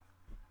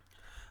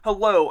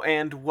Hello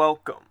and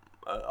welcome.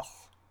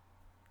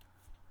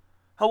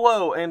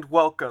 Hello and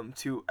welcome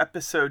to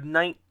episode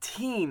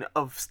 19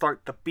 of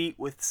Start the Beat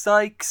with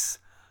Sykes.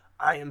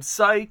 I am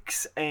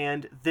Sykes,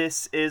 and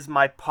this is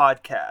my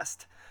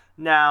podcast.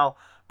 Now,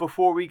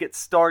 before we get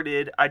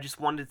started, I just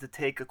wanted to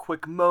take a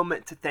quick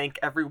moment to thank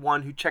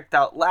everyone who checked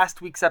out last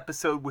week's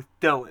episode with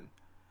Dylan.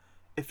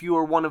 If you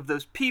are one of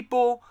those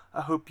people, I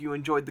hope you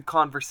enjoyed the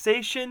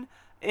conversation,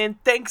 and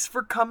thanks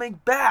for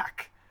coming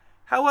back.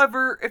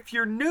 However, if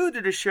you're new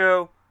to the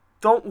show,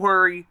 don't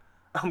worry,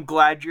 I'm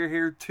glad you're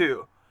here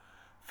too.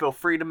 Feel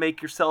free to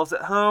make yourselves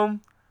at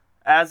home.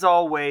 As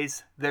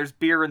always, there's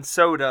beer and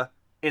soda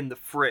in the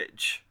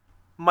fridge.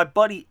 My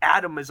buddy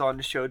Adam is on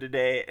the show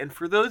today, and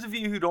for those of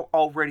you who don't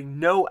already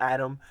know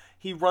Adam,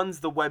 he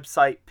runs the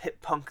website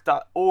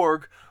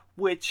pitpunk.org,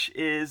 which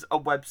is a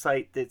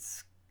website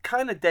that's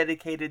kind of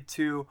dedicated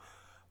to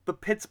the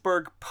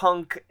Pittsburgh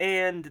punk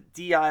and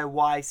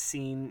DIY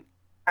scene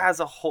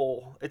as a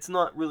whole. It's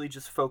not really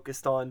just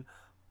focused on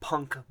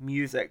punk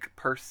music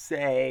per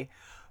se,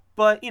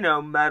 but,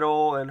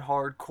 metal and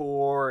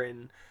hardcore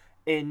and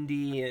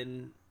indie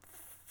and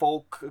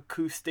folk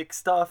acoustic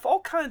stuff,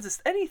 all kinds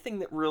of anything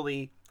that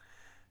really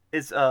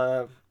is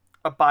a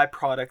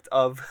byproduct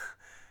of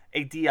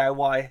a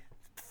DIY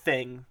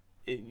thing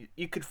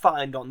you could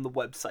find on the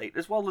website,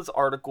 as well as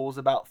articles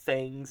about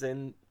things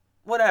and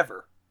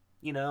whatever.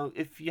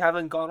 If you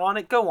haven't gone on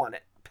it, go on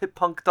it.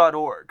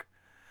 pitpunk.org.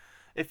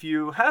 If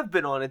you have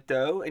been on it,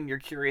 though, and you're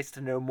curious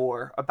to know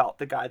more about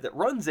the guy that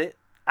runs it,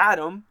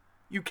 Adam,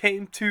 you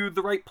came to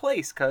the right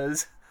place,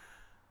 because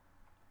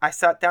I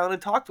sat down and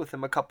talked with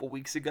him a couple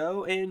weeks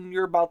ago, and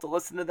you're about to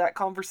listen to that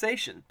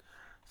conversation.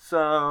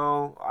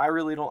 So, I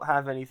really don't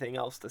have anything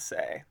else to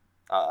say.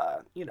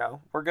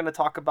 We're going to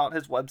talk about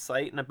his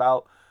website and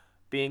about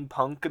being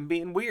punk and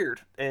being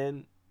weird,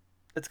 and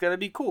it's going to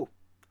be cool.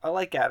 I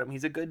like Adam.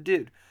 He's a good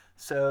dude.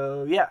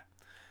 So, yeah.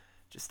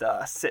 Just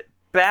sit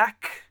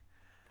back,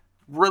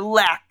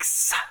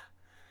 relax,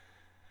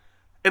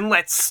 and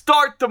let's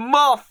start the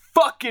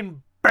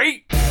motherfucking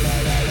beat!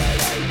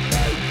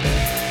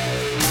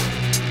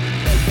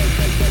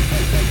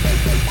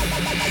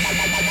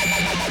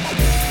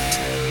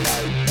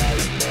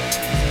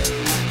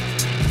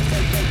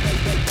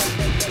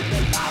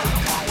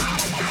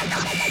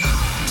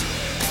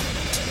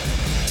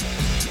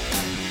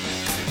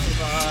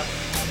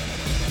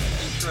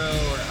 Intro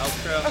or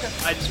outro. Okay.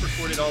 I just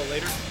record it all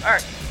later.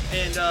 Alright.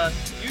 And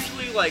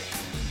usually,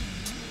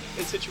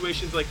 in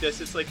situations like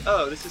this, it's like,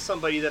 oh, this is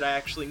somebody that I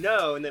actually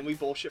know, and then we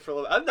bullshit for a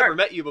little bit. I've never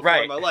met you before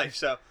in my life,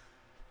 so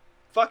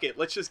fuck it.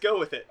 Let's just go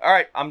with it. All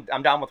right,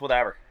 I'm down with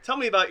whatever. Tell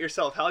me about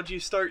yourself. How'd you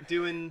start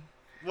doing...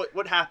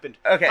 What happened?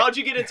 Okay. How'd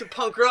you get into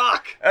punk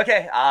rock?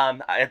 Okay,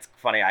 it's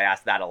funny, I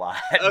ask that a lot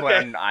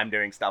when I'm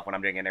doing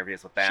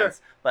interviews with bands. Sure.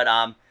 But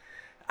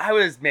I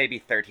was maybe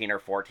 13 or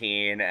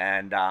 14,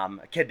 and a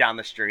kid down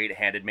the street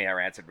handed me a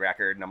Rancid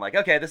record, and I'm like,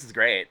 okay, this is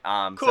great.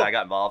 Cool. So I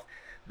got involved.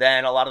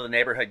 Then a lot of the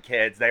neighborhood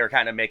kids, they were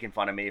kind of making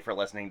fun of me for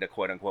listening to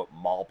quote-unquote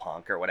mall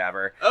punk or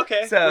whatever.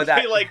 Okay. So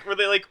were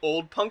they like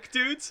old punk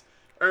dudes?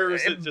 Or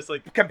was it just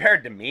like...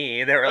 Compared to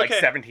me, they were like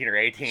 17 or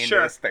 18 Sure.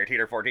 to this 13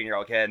 or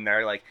 14-year-old kid, and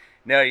they're like,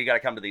 no, you got to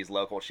come to these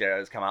local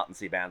shows, come out and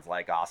see bands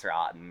like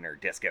Osrotten or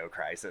Disco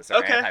Crisis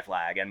or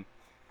Anti-Flag, and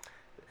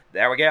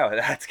there we go.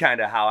 That's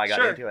kind of how I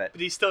got into it.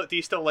 Do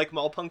you still like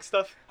mall punk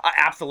stuff?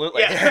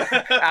 Absolutely.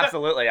 Yeah.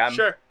 Absolutely. I'm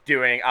Sure.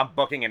 I'm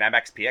booking an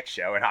MXPX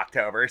show in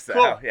October, so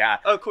Cool. yeah.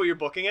 Oh, cool, you're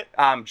booking it?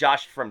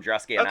 Josh from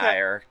Drusky and Okay. I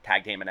are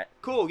tag teaming it.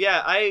 Cool,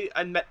 yeah,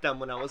 I met them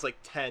when I was like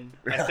 10,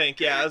 I think.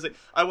 Yeah,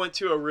 I went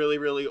to a really,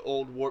 really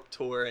old Warped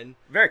Tour, and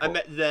Very cool. I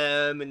met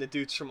them and the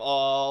dudes from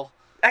All,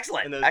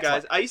 Excellent. and those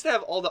Excellent. guys. I used to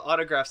have all the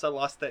autographs. I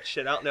lost that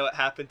shit. I don't know what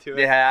happened to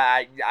it.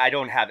 Yeah,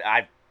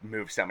 I've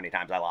moved so many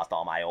times, I lost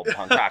all my old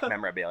punk rock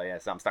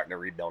memorabilia, so I'm starting to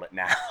rebuild it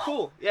now.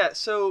 Cool, yeah,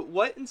 so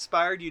what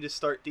inspired you to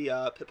start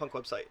the Pit Punk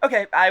website?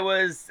 Okay, I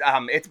was,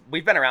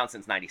 we've been around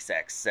since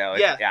 96, so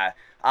Yeah.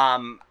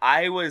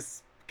 I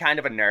was kind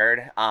of a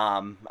nerd,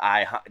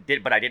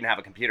 but I didn't have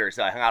a computer,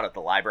 so I hung out at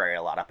the library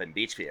a lot up in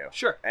Beachview.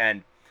 Sure.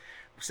 And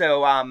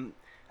so,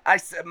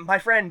 my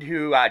friend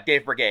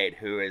Dave Brigade,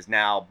 who is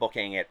now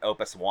booking at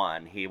Opus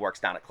One, he works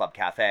down at Club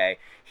Cafe,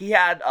 he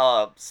had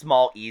a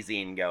small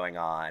e-zine going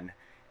on,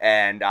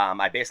 and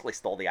I basically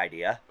stole the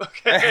idea.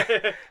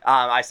 Okay.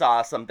 I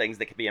saw some things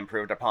that could be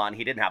improved upon.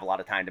 He didn't have a lot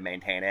of time to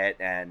maintain it,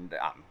 and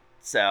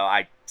so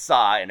I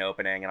saw an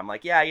opening, and I'm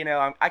like,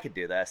 yeah, I could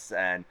do this,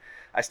 and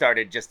I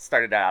started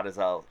out as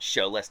a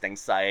show listing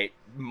site,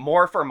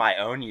 more for my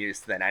own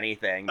use than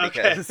anything,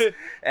 because,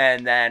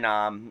 and then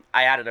I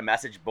added a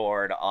message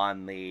board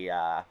on the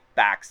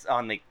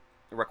on the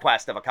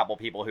request of a couple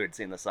people who had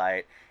seen the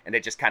site, and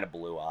it just kind of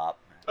blew up.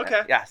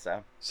 Okay. Yeah,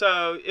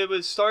 So it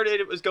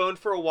was going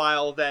for a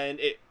while, then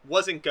it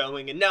wasn't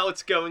going, and now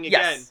it's going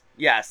again.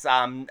 Yes.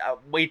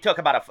 I took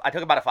about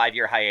a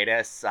 5-year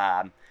hiatus.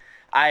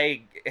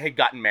 I had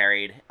gotten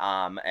married,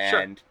 and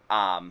Sure.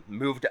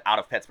 Moved out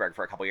of Pittsburgh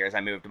for a couple years. I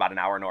moved about an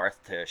hour north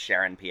to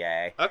Sharon,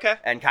 PA. Okay.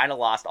 And kind of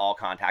lost all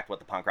contact with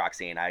the punk rock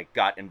scene. I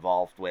got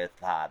involved with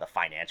the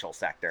financial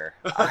sector.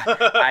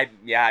 I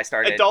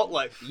started adult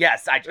life.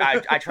 Yes,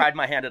 I tried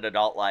my hand at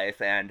adult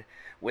life, and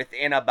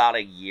within about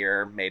a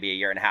year, maybe a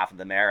year and a half of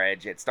the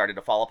marriage, it started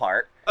to fall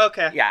apart.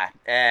 Okay. Yeah,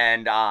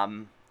 and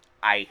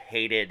I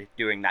hated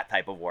doing that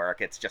type of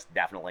work. It's just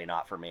definitely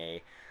not for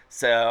me.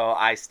 So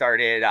I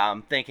started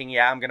thinking,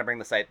 I'm going to bring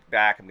the site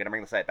back.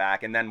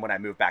 And then when I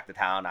moved back to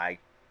town, I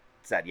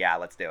said, yeah,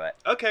 let's do it.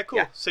 Okay, cool.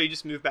 Yeah. So you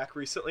just moved back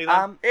recently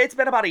then? It's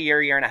been about a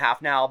year and a half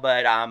now,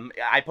 but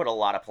I put a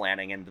lot of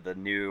planning into the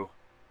new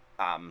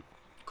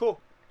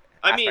cool.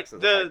 I mean, aspects of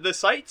the site. the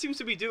site seems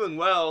to be doing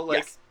well.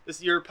 Like,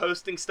 Yes. you're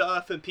posting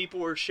stuff and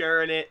people are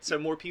sharing it, so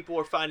more people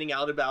are finding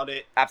out about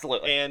it.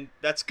 Absolutely. And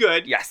that's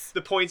good. Yes.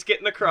 The point's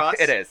getting across.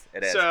 It is.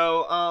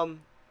 So,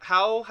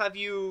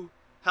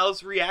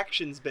 how's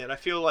reactions been? I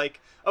feel like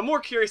I'm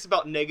more curious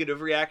about negative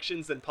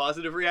reactions than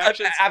positive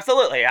reactions.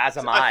 Absolutely, as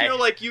am I. I feel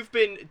like you've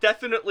been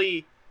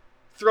definitely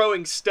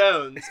throwing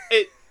stones.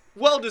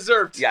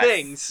 Well-deserved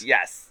things.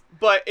 Yes.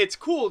 But it's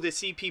cool to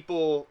see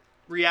people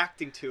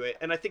reacting to it,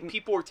 and I think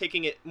people are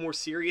taking it more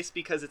serious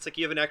because it's like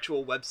you have an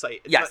actual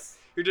website. It's not,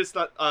 you're just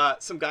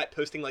not some guy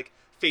posting like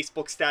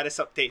Facebook status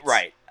updates.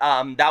 Right.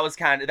 That's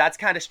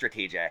kind of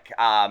strategic.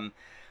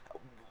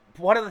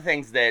 One of the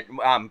things that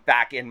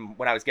back in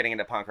when I was getting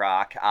into punk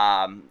rock,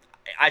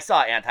 I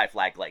saw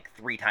Anti-Flag like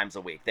 3 times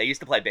a week. They used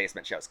to play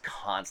basement shows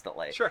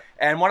constantly. Sure.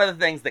 And one of the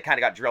things that kind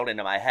of got drilled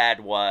into my head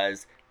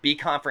was be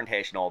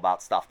confrontational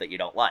about stuff that you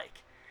don't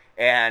like.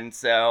 And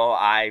so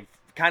I've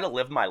kind of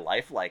lived my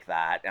life like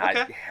that.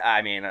 Okay.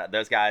 I mean,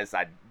 those guys,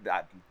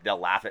 they'll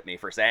laugh at me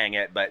for saying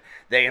it, but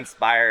they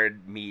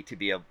inspired me to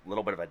be a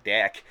little bit of a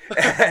dick.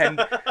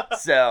 And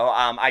so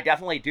I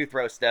definitely do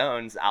throw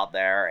stones out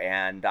there,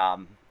 and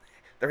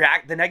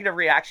the negative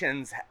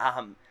reactions,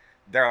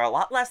 there are a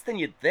lot less than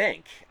you'd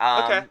think.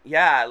 Okay.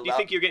 Yeah. Do you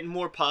think you're getting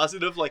more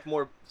positive, like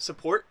more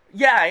support?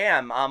 Yeah, I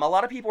am. A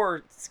lot of people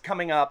are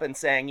coming up and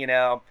saying,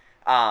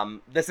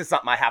 this is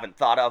something I haven't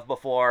thought of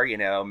before.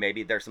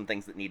 Maybe there's some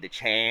things that need to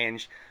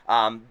change.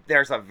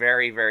 There's a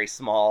very, very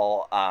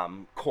small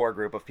core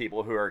group of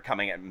people who are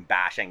coming and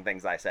bashing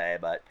things I say.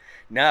 But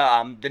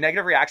no, the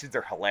negative reactions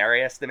are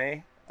hilarious to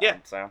me. Yeah.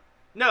 So.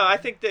 No, I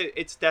think that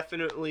it's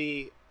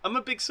definitely... I'm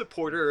a big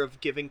supporter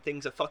of giving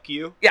things a fuck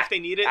you if they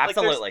need it.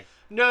 Absolutely.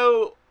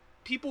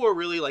 People are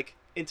really like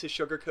into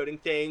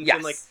sugarcoating things. Yes.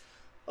 And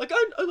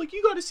like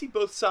you got to see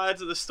both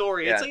sides of the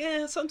story. Yeah. It's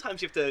like,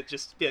 sometimes you have to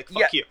just be like,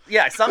 fuck you.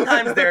 Yeah,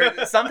 sometimes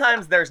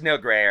there's no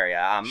gray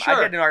area. Sure.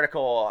 I did an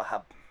article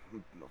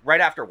right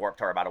after Warped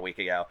Tour about a week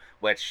ago,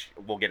 which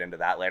we'll get into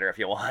that later if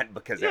you want,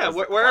 because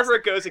wherever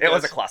it goes, it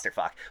was a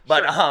clusterfuck.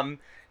 But Sure.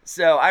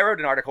 So I wrote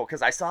an article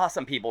because I saw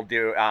some people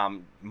do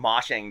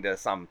moshing to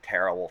some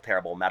terrible,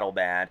 terrible metal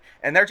band,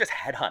 and they're just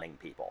headhunting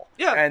people.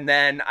 Yeah. And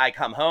then I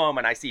come home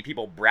and I see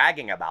people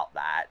bragging about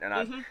that,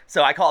 and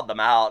so I called them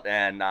out,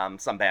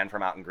 and some band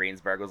from out in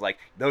Greensburg was like,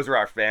 "Those are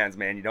our fans,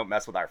 man. You don't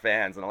mess with our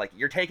fans." And I'm like,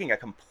 "You're taking a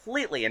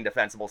completely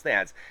indefensible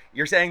stance.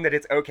 You're saying that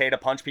it's okay to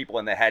punch people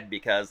in the head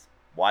because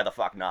why the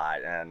fuck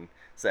not?" And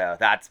so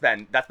that's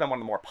been one of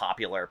the more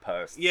popular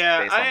posts.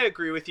 Yeah, I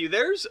agree with you.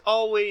 There's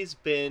always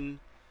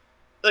been...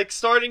 Like,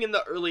 starting in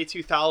the early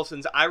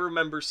 2000s, I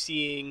remember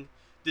seeing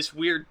this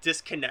weird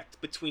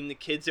disconnect between the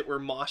kids that were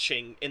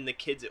moshing and the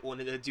kids that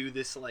wanted to do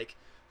this, like,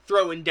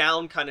 throwing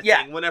down kind of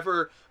thing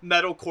whenever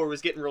metalcore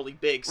was getting really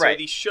big. So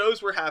these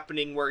shows were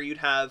happening where you'd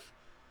have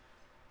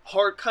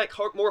more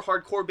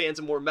hardcore bands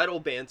and more metal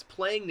bands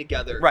playing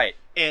together. Right.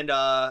 And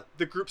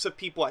the groups of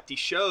people at these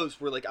shows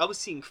were like, I was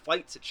seeing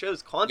fights at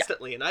shows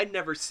constantly, and I'd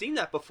never seen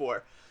that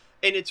before.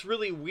 And it's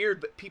really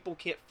weird, but people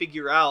can't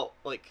figure out,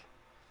 like...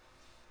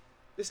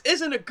 This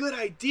isn't a good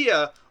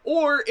idea,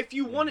 or if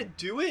you want to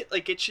do it,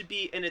 like, it should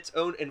be in its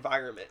own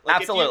environment. Like,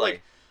 Absolutely. If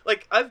you,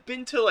 like, I've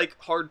been to, like,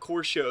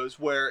 hardcore shows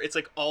where it's,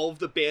 like, all of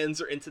the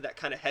bands are into that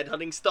kind of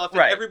headhunting stuff,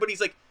 and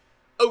everybody's, like,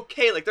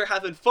 okay, like, they're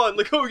having fun.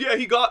 Like, oh, yeah,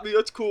 he got me,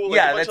 that's cool.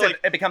 Like,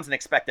 it becomes an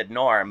expected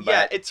norm. But...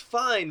 Yeah, it's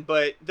fine,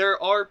 but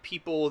there are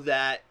people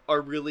that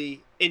are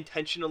really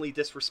intentionally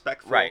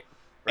disrespectful. Right.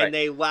 And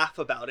they laugh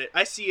about it.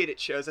 I see it at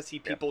shows. I see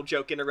people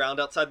joking around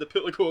outside the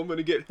pit like, oh, I'm going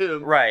to get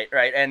him. Right.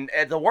 And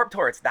the Warped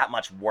Tour, it's that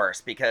much worse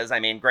because, I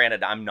mean,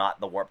 granted, I'm not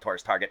the Warped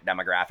Tour's target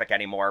demographic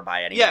anymore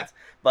by any means.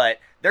 But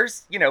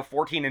there's,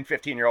 14 and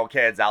 15-year-old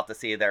kids out to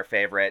see their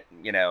favorite,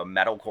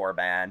 metalcore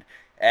band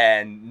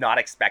and not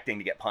expecting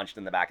to get punched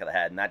in the back of the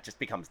head. And that just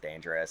becomes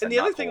dangerous. And the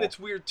other thing that's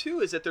weird, too,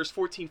 is that there's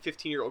 14,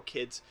 15-year-old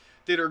kids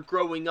that are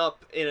growing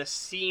up in a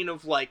scene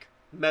of, like,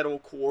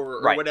 metalcore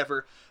or Right.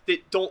 whatever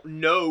that don't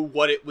know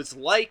what it was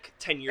like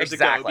 10 years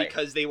Exactly. ago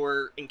because they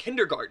were in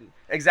kindergarten.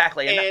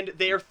 Exactly. And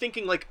they are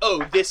thinking like,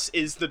 oh, this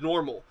is the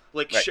normal.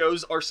 Like, Right.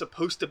 shows are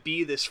supposed to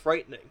be this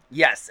frightening.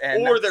 yes.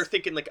 And Or that's- they're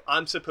thinking like,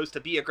 I'm supposed to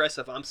be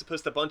aggressive. I'm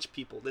supposed to bunch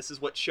people. This is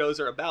what shows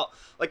are about.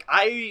 Like,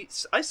 I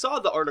saw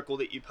the article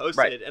that you posted,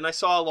 Right. and I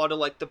saw a lot of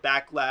like the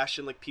backlash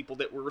and like people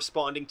that were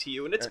responding to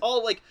you. And it's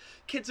all like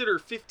kids that are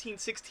 15,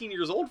 16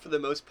 years old for the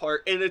most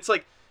part. And it's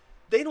like,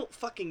 they don't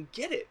fucking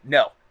get it.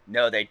 No,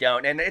 they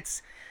don't. And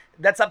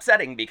that's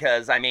upsetting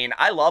because, I mean,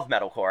 I love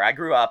metalcore. I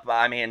grew up,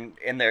 I mean,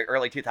 in the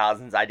early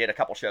 2000s, I did a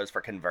couple shows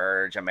for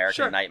Converge, American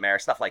Sure. Nightmare,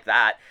 stuff like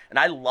that. And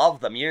I love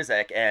the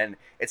music. And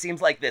it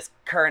seems like this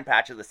current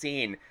patch of the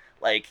scene,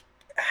 like,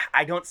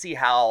 I don't see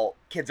how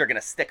kids are going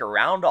to stick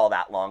around all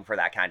that long for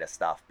that kind of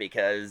stuff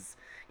because,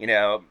 you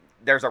know,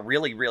 there's a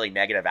really, really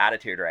negative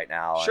attitude right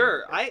now. and-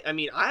 Sure. I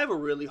mean, I have a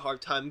really hard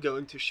time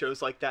going to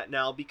shows like that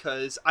now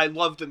because I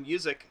love the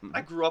music. Mhm.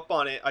 I grew up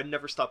on it. I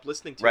never stopped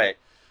listening to Right. it.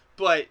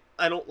 But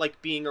I don't like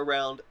being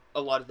around a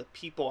lot of the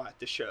people at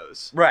the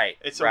shows. Right.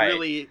 It's a right.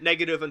 really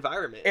negative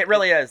environment. It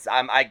really is.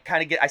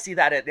 I see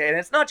that and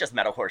it's not just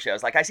metalcore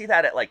shows. Like I see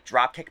that at like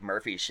Dropkick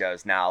Murphys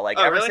shows now. Like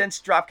Oh, ever really? since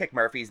Dropkick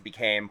Murphys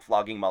became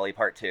Flogging Molly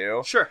Part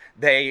 2, Sure.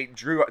 they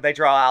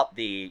draw out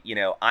the, you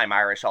know, I'm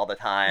Irish all the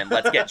time,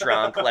 let's get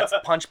drunk, let's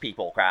punch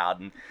people crowd.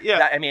 And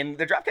Yeah. I mean,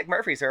 the Dropkick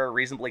Murphys are a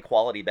reasonably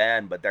quality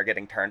band, but they're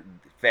getting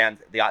fans.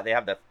 They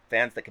have the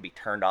fans that can be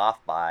turned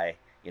off by,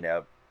 you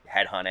know,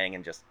 headhunting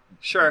and just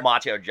Sure.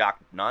 macho jock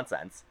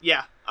nonsense.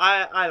 Yeah.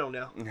 I don't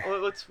know.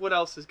 What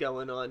else is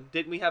going on?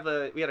 Didn't we have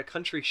a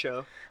country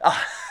show?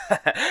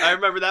 I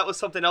remember that was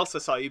something else I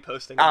saw you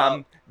posting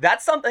about.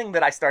 That's something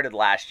that I started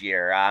last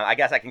year. I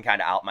guess I can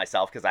kind of out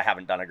myself because I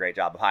haven't done a great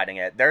job of hiding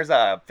it. There's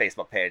a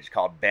Facebook page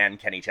called Ban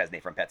Kenny Chesney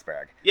from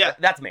Pittsburgh. Yeah.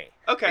 That's me.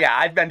 Okay. Yeah,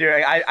 I've been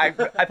doing. I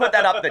put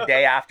that up the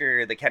day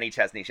after the Kenny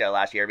Chesney show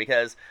last year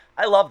because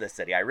I love this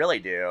city. I really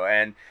do,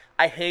 and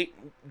I hate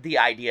the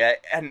idea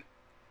and.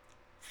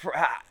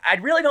 I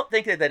really don't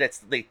think that it's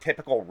the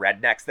typical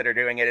rednecks that are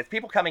doing it. It's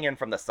people coming in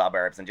from the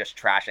suburbs and just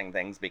trashing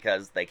things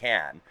because they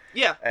can.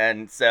 Yeah.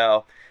 And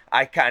so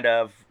I kind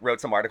of wrote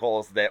some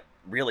articles that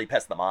really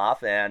pissed them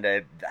off, and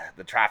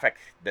the traffic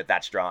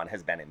that's drawn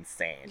has been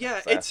insane. Yeah,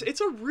 So- that's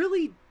a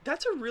really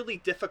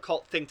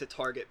difficult thing to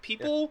target.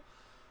 People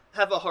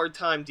have a hard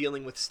time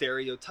dealing with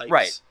stereotypes.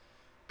 Right.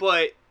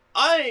 But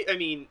I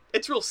mean,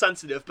 it's real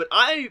sensitive, but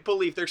I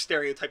believe they're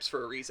stereotypes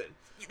for a reason.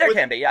 There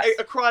can be, yes.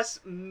 Across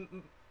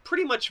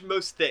pretty much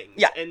most things.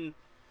 Yeah. And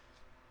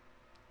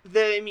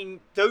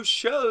those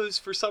shows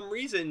for some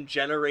reason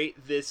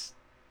generate this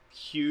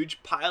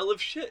huge pile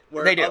of shit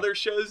where They do. other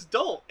shows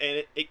don't,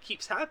 and it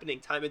keeps happening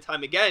time and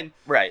time again.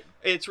 Right.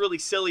 And it's really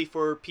silly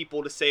for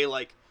people to say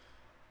like,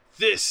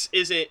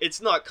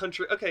 it's not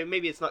country. Okay,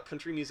 maybe it's not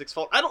country music's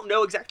fault. I don't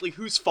know exactly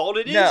whose fault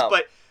it is, No.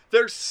 but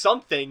there's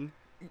something.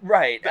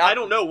 Right. I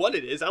don't know what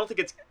it is. I don't think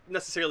it's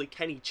necessarily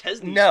Kenny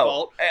Chesney's No,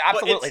 fault. but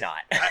absolutely it's-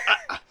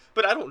 not.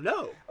 But I don't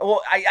know.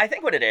 Well, I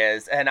think what it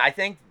is, and I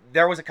think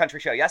there was a country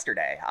show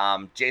yesterday,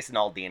 Jason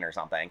Aldean or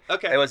something.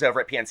 Okay. It was over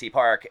at PNC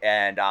Park,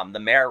 and the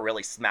mayor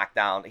really smacked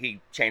down. He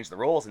changed the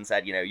rules and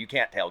said, you know, you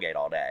can't tailgate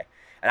all day.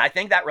 And I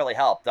think that really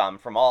helped.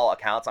 From all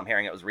accounts, I'm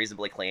hearing it was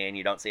reasonably clean.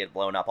 You don't see it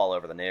blown up all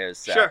over the news.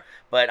 So. Sure.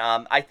 But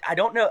I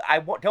don't know.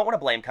 Don't want to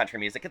blame country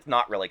music. It's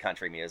not really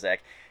country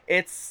music.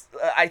 It's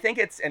I think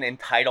it's an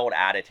entitled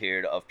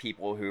attitude of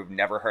people who've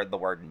never heard the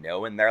word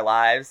no in their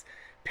lives,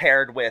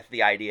 paired with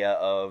the idea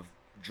of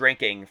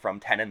drinking from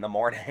 10 in the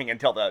morning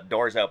until the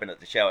doors open at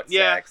the show at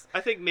Yeah, 6.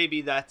 I think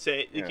maybe that's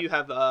it. If Yeah. you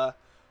have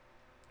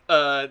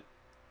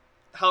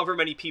however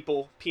many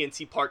people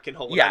PNC Park can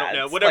hold, Yeah, I don't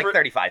know, it's whatever, like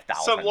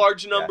 35,000. some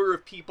large number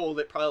of people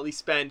that probably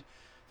spend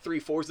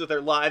 3/4 of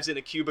their lives in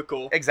a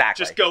cubicle,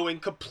 Exactly. just going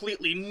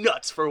completely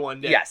nuts for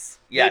one day. Yes.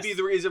 Yes. Maybe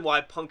the reason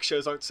why punk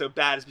shows aren't so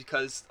bad is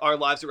because our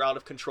lives are out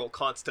of control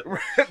constantly.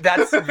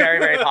 That's very,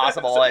 very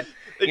possible. And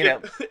you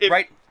know,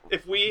 right.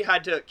 If we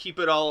had to keep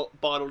it all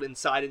bottled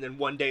inside and then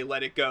one day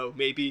let it go,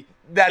 maybe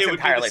That's it would be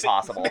the entirely same-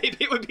 possible. Maybe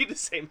it would be the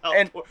same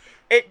And outpour.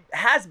 it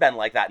has been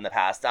like that in the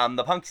past.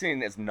 The punk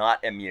scene is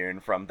not immune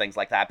from things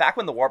like that. Back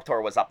when the Warped Tour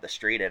was up the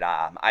street at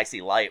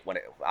Icy Light, when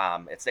it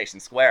at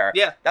Station Square,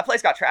 Yeah. that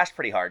place got trashed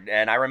pretty hard.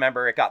 And I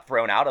remember it got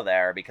thrown out of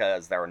there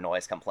because there were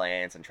noise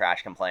complaints and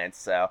trash complaints.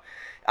 So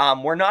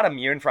we're not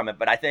immune from it.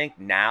 But I think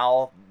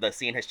now the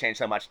scene has changed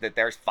so much that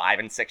there's 5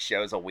 and 6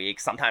 shows a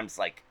week. Sometimes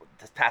like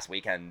this past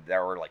weekend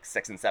there were like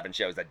 6 and 7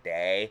 shows a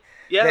day.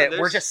 Yeah, that we're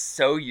there's- just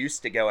so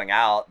used to going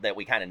out that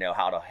we kind of know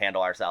how to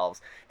handle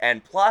ourselves.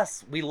 And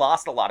plus, we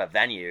lost a lot of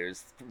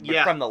venues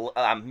Yeah. from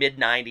the mid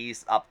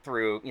 90s up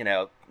through, you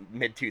know,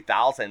 mid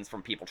 2000s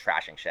from people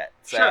trashing shit.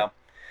 So, Sure.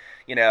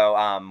 you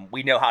know,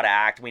 we know how to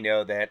act. We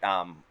know that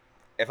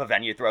if a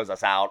venue throws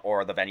us out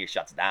or the venue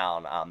shuts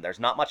down, there's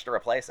not much to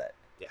replace it.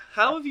 Yeah.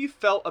 How have you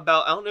felt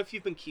about, I don't know if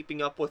you've been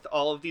keeping up with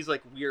all of these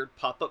like weird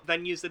pop-up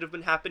venues that have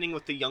been happening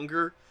with the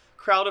younger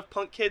crowd of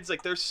punk kids.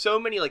 Like there's so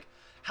many like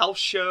house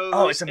shows.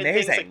 Oh, it's and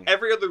things. amazing. Like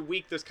every other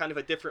week, there's kind of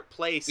a different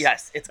place.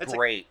 Yes, it's like,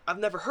 great. I've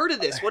never heard of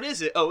this. What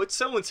is it? Oh, it's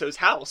so-and-so's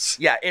house.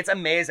 Yeah, it's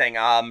amazing.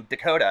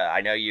 Dakota,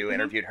 I know you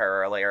interviewed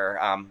her earlier,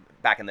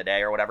 back in the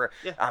day or whatever.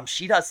 Yeah.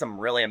 She does some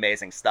really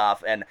amazing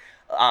stuff, and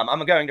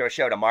I'm going to a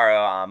show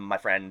tomorrow. My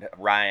friend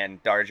Ryan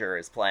Darger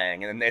is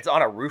playing, and it's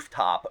on a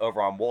rooftop over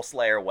on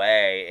Wolfslayer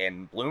Way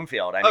in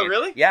Bloomfield. I mean,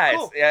 really? Yeah,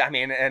 Cool. I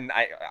mean, and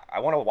I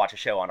want to watch a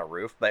show on a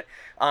roof, but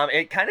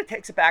it kind of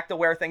takes it back to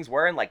where things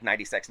were in like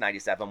 96,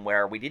 97,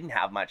 where we didn't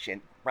have much.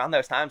 Around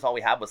those times, all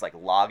we had was like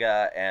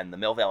Laga and the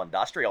Millvale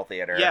Industrial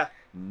Theater. Yeah.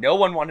 No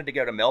one wanted to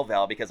go to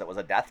Millvale because it was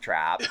a death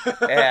trap.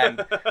 And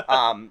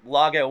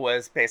Laga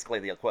was basically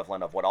the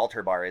equivalent of what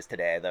Altar Bar is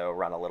today, though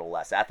run a little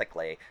less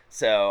ethically.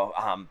 So,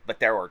 but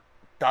there were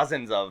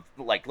dozens of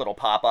like little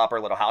pop-up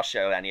or little house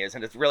show venues,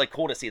 and it's really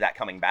cool to see that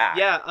coming back.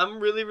 Yeah, I'm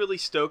really, really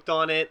stoked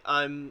on it.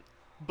 I'm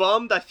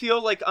bummed. I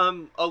feel like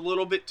I'm a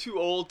little bit too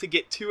old to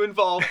get too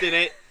involved in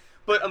it,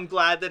 but I'm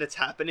glad that it's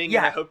happening,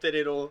 and I hope that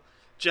it'll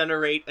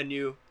generate a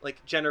new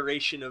like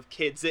generation of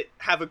kids that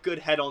have a good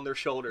head on their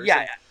shoulders.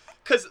 Yeah.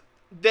 Because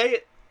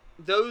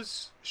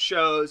those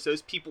shows,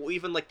 those people,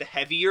 even like the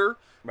heavier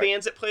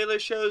bands that play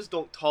those shows,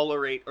 don't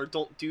tolerate or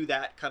don't do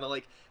that kind of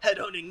like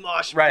headhunting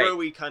mosh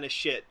bro-y kind of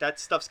shit. That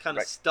stuff's kind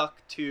of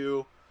stuck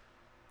to,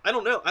 I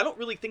don't know. I don't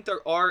really think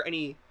there are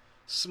any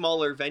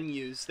smaller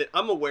venues that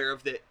I'm aware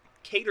of that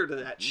cater to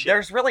that shit.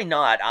 There's really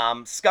not.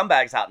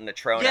 Scumbags out in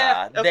Natrona.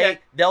 Yeah, okay.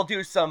 They'll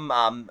do some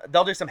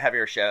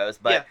heavier shows,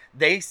 but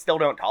they still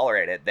don't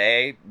tolerate it.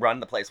 They run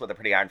the place with a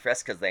pretty iron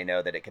fist because they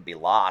know that it could be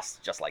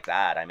lost just like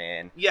that. I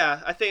mean,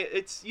 yeah, I think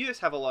you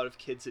just have a lot of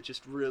kids that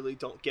just really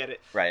don't get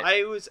it. Right.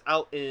 I was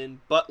out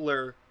in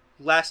Butler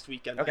last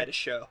weekend. I had a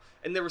show,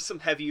 and there was some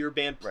heavier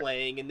band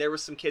playing, and there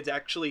was some kids.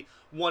 Actually,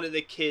 one of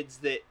the kids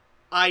that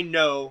I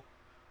know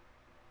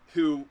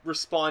who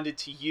responded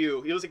to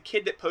you. It was a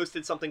kid that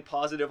posted something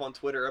positive on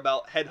Twitter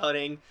about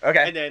headhunting.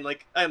 Okay. And then,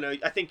 like, I don't know,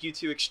 I think you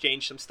two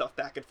exchanged some stuff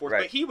back and forth.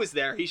 But he was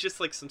there. He's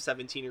just, like, some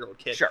 17-year-old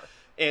kid. Sure.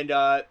 And,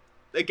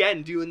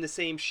 again, doing the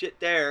same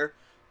shit there,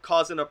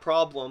 causing a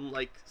problem.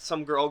 Like,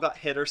 some girl got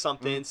hit or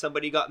something.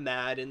 Somebody got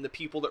mad. And the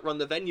people that run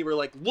the venue were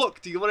like,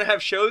 look, do you want to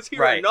have shows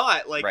here or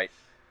not? Like,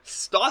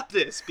 stop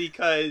this,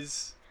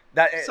 because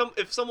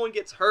if someone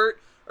gets hurt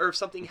or if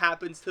something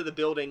happens to the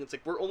building, it's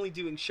like, we're only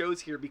doing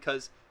shows here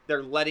because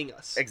they're letting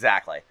us.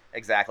 Exactly.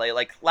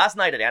 Like last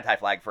night at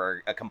Anti-Flag,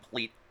 for a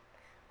complete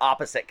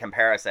opposite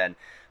comparison,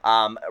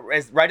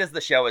 right as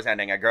the show was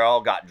ending, a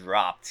girl got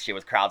dropped. She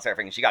was crowd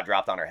surfing and she got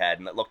dropped on her head,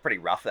 and it looked pretty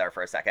rough there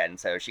for a second. And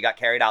so she got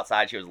carried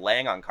outside. She was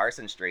laying on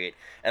Carson Street,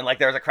 and like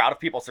there was a crowd of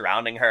people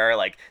surrounding her,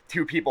 like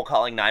 2 people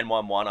calling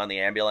 911 on the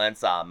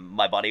ambulance.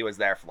 My buddy was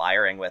there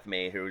flyering with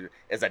me, who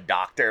is a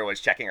doctor,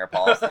 was checking her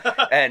pulse.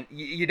 And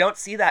you don't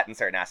see that in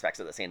certain aspects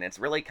of the scene. It's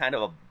really kind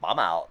of a bum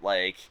out.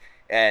 Like,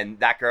 and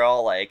that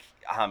girl, like,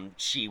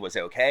 she was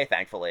okay,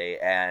 thankfully,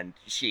 and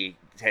she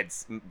had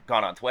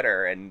gone on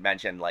Twitter and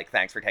mentioned, like,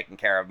 thanks for taking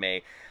care of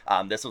me.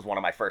 This was one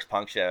of my first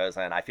punk shows,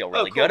 and I feel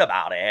really good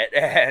about it.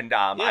 And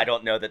I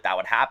don't know that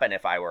would happen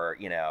if I were,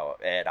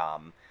 at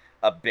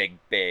a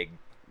big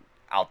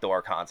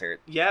outdoor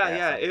concert.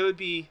 Yeah, it would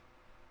be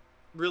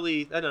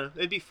really, I don't know,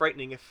 it'd be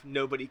frightening if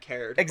nobody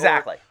cared.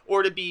 Exactly.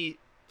 Or to be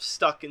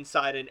stuck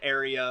inside an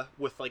area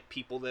with, like,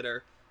 people that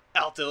are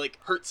out to, like,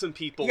 hurt some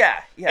people.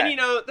 Yeah. And,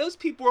 those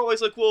people are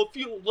always like, well, if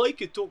you don't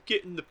like it, don't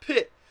get in the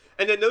pit.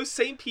 And then those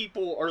same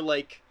people are,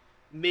 like,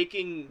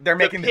 making the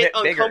pit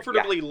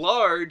uncomfortably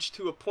large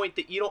to a point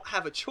that you don't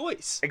have a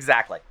choice.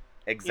 Exactly.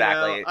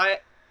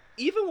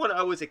 Even when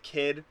I was a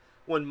kid,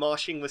 when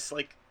moshing was,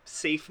 like,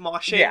 safe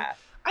moshing,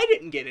 I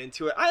didn't get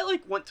into it. I,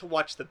 like, went to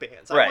watch the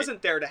bands. I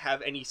wasn't there to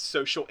have any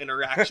social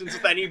interactions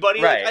with anybody.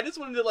 Like, I just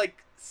wanted to,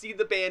 like, see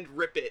the band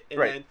rip it.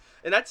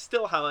 And that's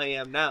still how I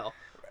am now.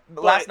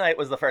 Last night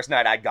was the first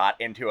night I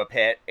got into a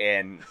pit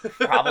in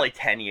probably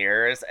 10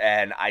 years,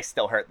 and I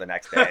still hurt the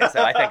next day.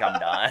 So I think I'm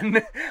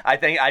done. I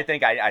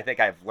think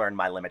I've learned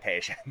my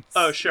limitations.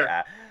 Oh, sure.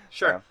 Yeah.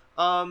 Sure.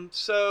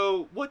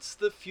 So what's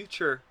the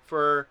future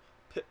for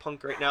Pit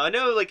Punk right now? I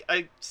know, like,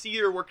 I see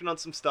you're working on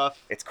some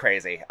stuff. It's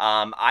crazy.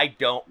 I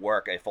don't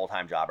work a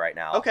full-time job right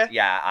now. Okay.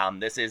 Yeah.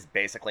 This is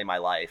basically my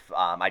life.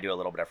 I do a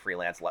little bit of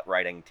freelance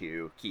writing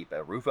to keep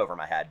a roof over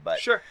my head, but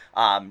sure.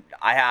 I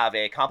have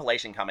a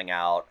compilation coming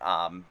out.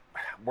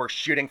 We're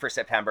shooting for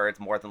September. It's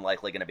more than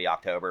likely going to be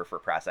October for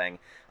pressing.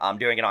 I'm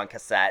doing it on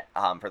cassette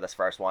for this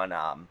first one.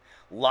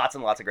 Lots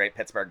and lots of great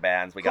Pittsburgh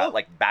bands. We got,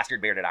 like,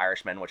 Bastard Bearded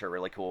Irishmen, which are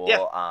really cool.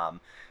 Yeah.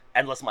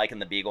 Endless Mike and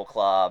the Beagle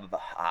Club,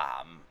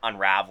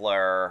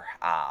 Unraveler,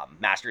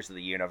 Masters of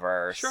the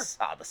Universe,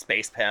 the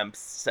Space Pimps.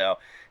 So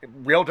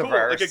real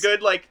diverse.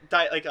 Like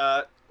a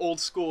good old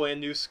school and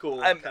new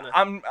school.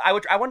 I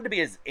wanted to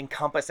be as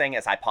encompassing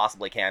as I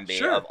possibly can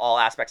be of all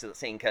aspects of the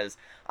scene, because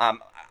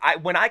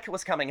when I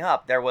was coming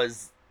up, there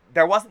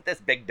wasn't this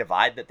big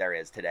divide that there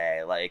is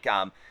today. Like,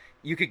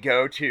 you could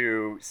go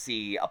to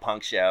see a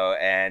punk show,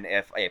 and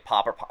if a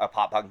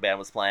pop punk band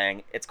was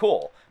playing, it's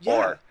cool. Yeah.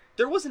 Or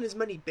there wasn't as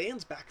many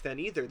bands back then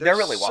either. There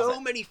really so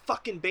wasn't. many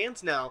fucking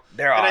bands now.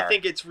 There are. And I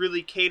think it's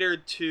really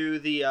catered to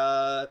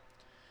the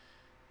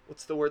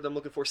what's the word I'm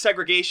looking for?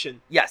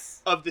 Segregation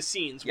Yes. of the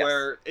scenes, Yes.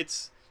 where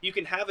you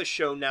can have a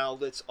show now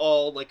that's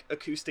all like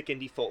acoustic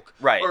indie folk,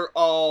 Right. or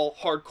all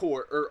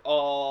hardcore, or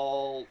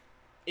all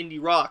indie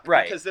rock,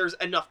 Right. because there's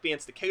enough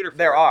bands to cater for.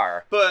 There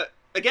are. But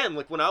again,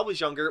 like when I was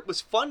younger, it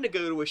was fun to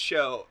go to a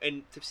show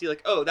and to see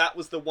like, oh, that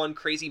was the one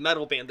crazy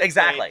metal band that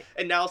Exactly. played,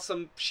 and now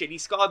some shitty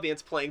ska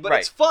band's playing. But Right.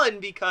 it's fun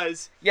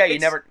because Yeah, you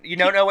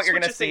don't know what you're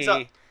gonna switches things see.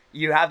 up.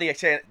 You have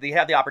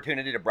the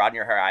opportunity to broaden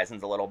your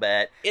horizons a little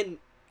bit.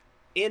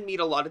 and meet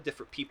a lot of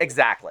different people.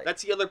 Exactly.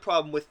 That's the other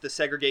problem with the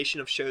segregation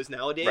of shows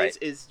nowadays, Right.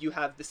 is you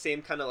have the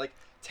same kind of like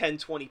 10,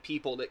 20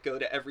 people that go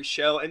to every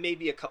show, and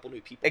maybe a couple new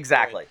people.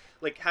 Exactly.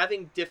 Like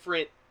having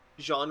different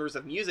genres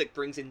of music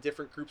brings in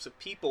different groups of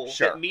people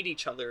Sure. that meet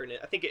each other, and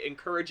I think it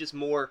encourages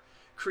more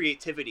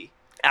creativity.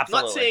 Absolutely.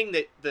 I'm not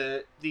saying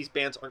that these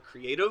bands aren't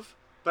creative,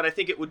 but I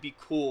think it would be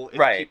cool if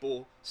Right.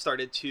 people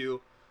started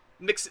to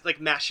mix it, like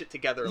mash it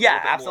together. Yeah, little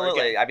bit more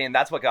absolutely. again. I mean,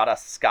 that's what got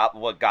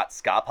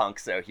ska punk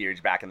so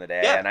huge back in the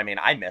day, Yeah. and I mean,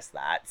 I miss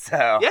that.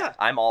 So Yeah.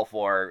 I'm all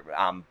for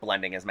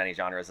blending as many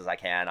genres as I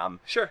can. I'm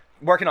Sure.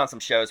 working on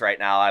some shows right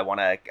now. I want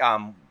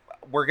to.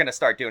 We're gonna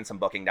start doing some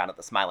booking down at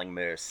the Smiling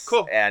Moose.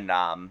 Cool. And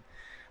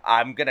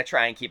I'm gonna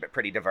try and keep it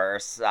pretty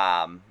diverse.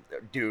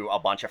 Do a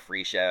bunch of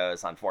free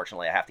shows.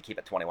 Unfortunately, I have to keep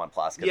it 21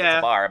 plus because it's Yeah.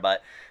 a bar.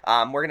 But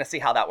we're gonna see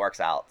how that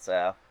works out.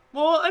 So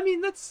Well, I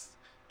mean,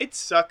 it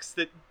sucks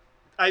that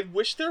I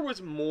wish there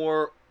was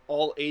more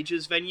all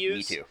ages venues.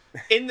 me too.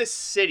 In the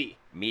city.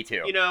 Me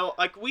too. You know,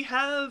 like we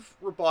have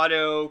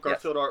Roboto,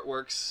 Garfield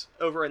Artworks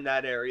over in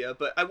that area,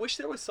 but I wish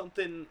there was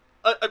something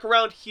like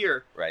around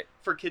here Right.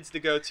 for kids to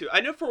go to. I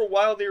know for a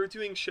while they were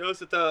doing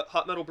shows at the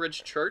Hot Metal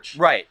Bridge Church.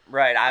 Right.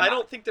 I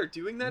don't think they're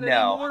doing that No,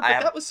 anymore, but I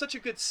have- that was such a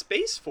good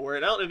space for it.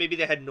 I don't know, maybe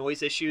they had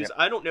noise issues. Yep.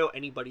 I don't know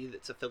anybody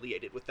that's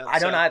affiliated with them. I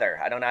don't so- either.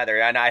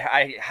 And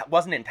I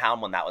wasn't in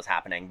town when that was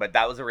happening, but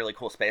that was a really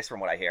cool space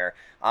from what I hear.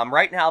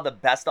 Right now, the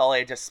best all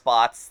ages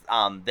spots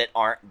that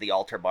aren't the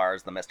altar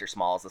bars, the Mr.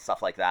 Smalls, the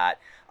stuff like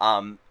that.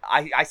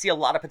 I see a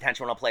lot of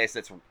potential in a place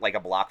that's like a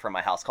block from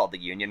my house called the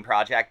Union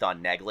Project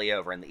on Negley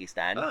over in the East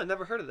End. Oh, I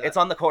never heard of that. It's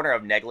on the corner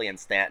of Negley and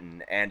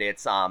Stanton, and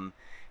it's a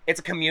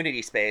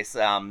community space.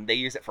 They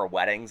use it for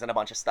weddings and a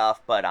bunch of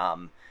stuff, but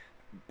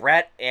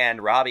Brett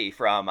and Robbie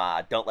from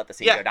Don't Let the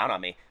Scene Go Down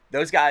on Me,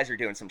 those guys are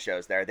doing some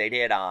shows there. They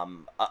did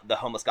the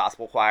Homeless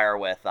Gospel Choir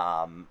with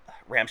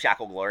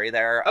Ramshackle Glory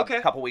there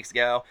a couple weeks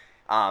ago.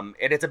 And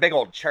it's a big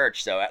old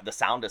church, so the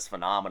sound is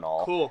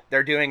phenomenal. Cool.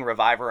 They're doing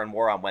Reviver and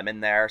War on Women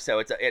there, so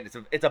it's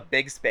a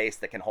big space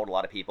that can hold a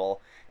lot of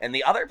people. And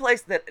the other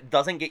place that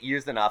doesn't get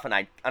used enough, and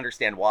I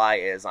understand why,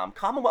 is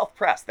Commonwealth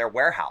Press, their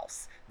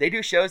warehouse. They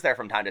do shows there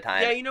from time to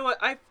time. Yeah, you know what?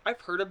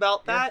 I've heard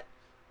about that.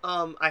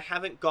 I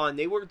haven't gone.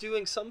 They were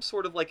doing some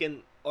sort of like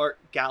an art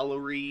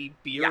gallery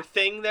beer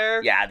thing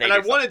there. Yeah, and I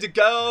wanted to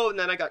go, and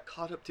then I got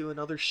caught up doing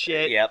other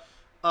shit. Yep.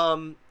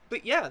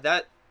 But yeah,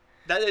 that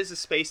is a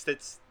space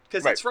that's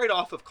because it's right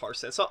off of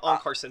Carson. It's not on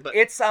Carson, but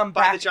it's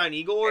by the Giant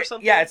Eagle or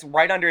something. Yeah, it's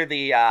right under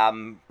the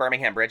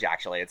Birmingham Bridge.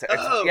 Actually, it's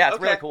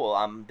really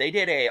cool. They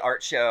did a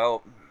art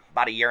show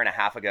about a year and a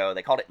half ago.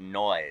 They called it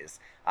Noise.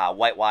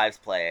 White Wives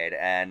played,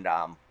 and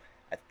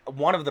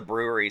one of the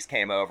breweries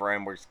came over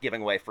and was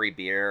giving away free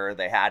beer.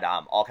 They had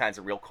all kinds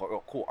of real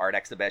cool art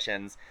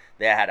exhibitions.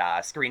 They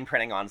had screen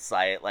printing on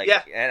site,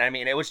 and I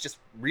mean, it was just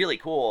really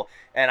cool.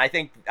 And I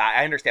think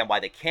I understand why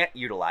they can't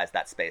utilize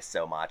that space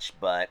so much,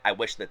 but I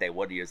wish that they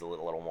would use it a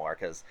little more,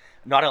 because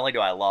not only do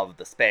I love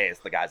the space,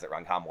 the guys that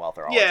run Commonwealth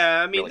are all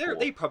I mean, really cool.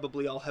 They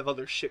probably all have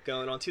other shit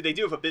going on too. They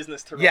do have a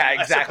business to run. Yeah,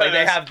 exactly.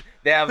 They have.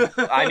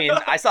 I mean,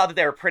 I saw that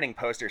they were printing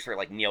posters for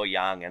like Neil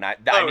Young, and I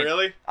mean,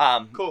 really?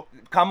 Cool.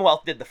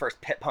 Commonwealth did the first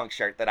Pit Punk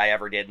shirt that I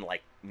ever did in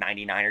like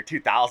 99 or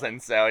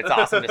 2000, so it's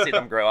awesome to see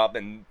them grow up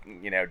and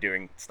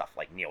doing stuff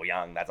like Neil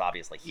Young. That's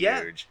obviously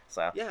huge.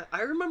 So yeah,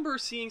 I remember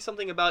seeing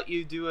something about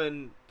you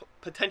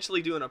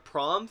potentially doing a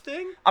prom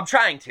thing. I'm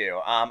trying to.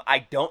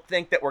 I don't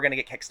think that we're gonna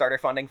get Kickstarter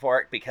funding for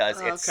it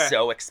because it's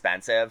so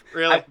expensive.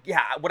 Really?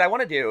 What I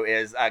want to do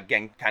is,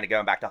 again, kind of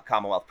going back to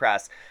Commonwealth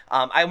Press.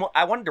 I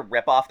wanted to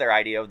rip off their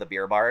idea of the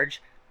beer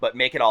barge, but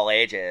make it all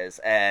ages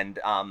and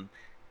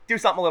do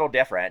something a little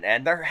different.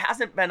 And there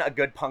hasn't been a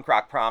good punk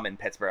rock prom in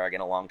Pittsburgh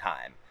in a long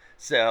time.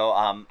 So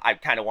I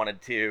kind of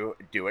wanted to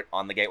do it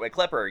on the Gateway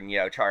Clipper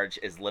and, charge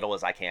as little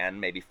as I can,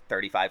 maybe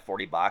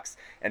 $35-$40,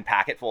 and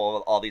pack it full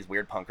of all these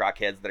weird punk rock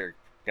kids that are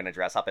going to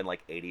dress up in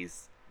like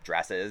 80s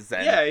dresses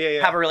and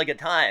have a really good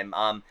time.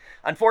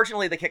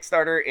 Unfortunately, the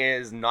Kickstarter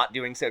is not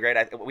doing so great.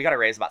 We got to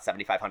raise about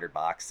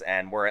 $7,500,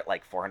 and we're at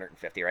like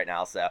 450 right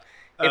now. So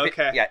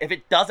if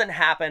it doesn't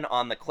happen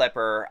on the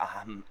Clipper,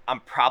 I'm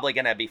probably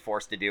going to be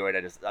forced to do it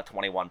as a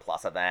 21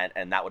 plus event,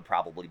 and that would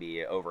probably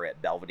be over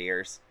at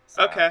Belvedere's.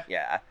 So,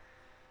 yeah.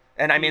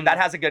 And I mean, that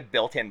has a good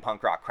built-in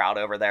punk rock crowd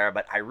over there,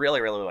 but I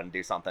really, really want to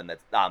do something that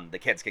the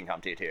kids can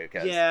come to too.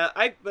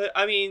 But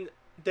I mean,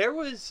 there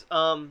was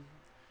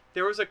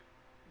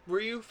were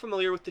you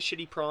familiar with the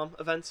Shitty Prom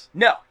events?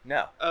 No.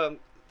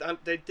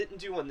 They didn't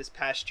do one this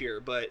past year,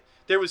 but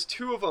there was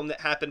two of them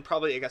that happened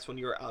probably, I guess, when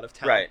you were out of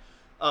town. Right.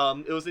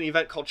 It was an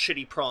event called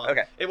Shitty Prom.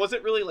 Okay. It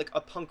wasn't really like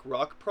a punk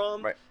rock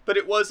prom, Right. but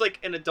it was like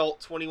an adult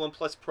 21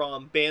 plus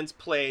prom. Bands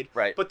played,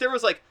 Right. but there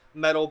was like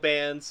metal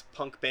bands,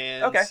 punk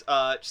bands, Okay.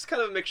 just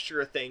kind of a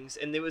mixture of things.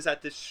 And it was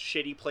at this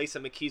shitty place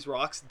in McKees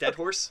Rocks, Dead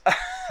Horse.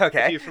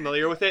 Okay. If you're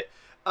familiar with it.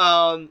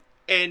 And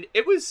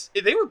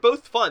they were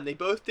both fun. They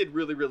both did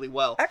really, really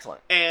well.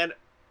 Excellent. And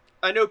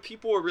I know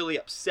people were really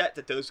upset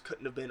that those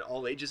couldn't have been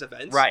all ages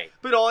events. Right.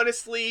 But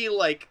honestly,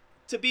 like,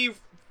 to be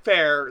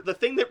fair, the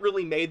thing that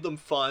really made them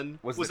fun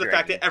was the fact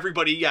drinking. that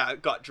everybody,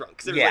 got drunk.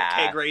 'Cause there was, Yeah.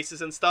 like, keg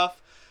races and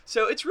stuff.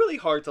 So it's really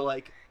hard to,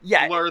 like,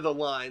 Yeah. blur the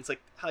lines,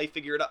 like, how you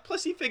figure it out.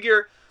 Plus, you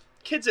figure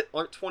kids that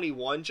aren't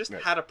 21 just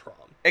Right. had a prom.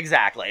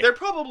 Exactly. They're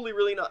probably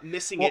really not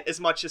missing Well- it as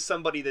much as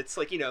somebody that's,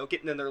 like,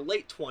 getting in their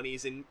late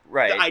 20s and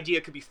Right. the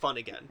idea could be fun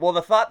again. Well,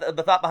 the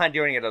thought behind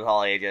doing it at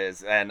all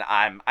ages, and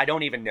I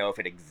don't even know if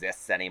it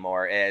exists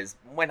anymore, is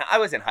when I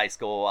was in high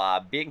school,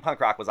 being punk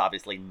rock was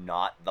obviously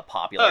not the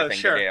popular thing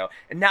sure. to do,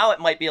 and now it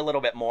might be a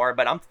little bit more.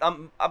 But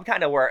I'm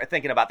kind of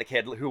thinking about the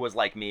kid who was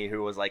like me,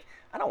 who was like,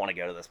 I don't want to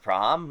go to this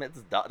prom.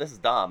 This is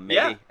dumb. Maybe,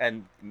 Yeah.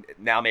 and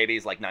now maybe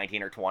he's like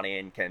 19 or 20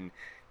 and can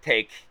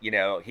take,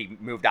 he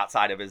moved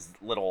outside of his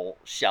little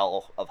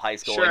shell of high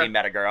school Sure. and he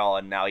met a girl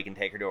and now he can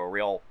take her to a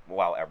real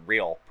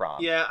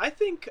prom. Yeah, I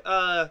think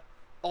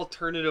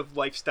alternative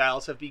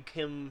lifestyles have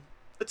become...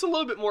 It's a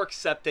little bit more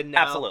accepted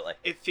now. Absolutely.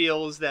 It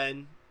feels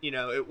than,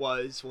 it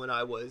was when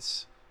I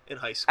was in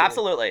high school.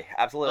 Absolutely.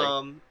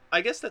 I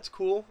guess that's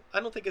cool.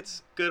 I don't think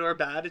it's good or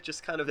bad. It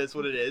just kind of is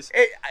what it is.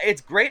 It's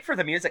great for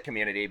the music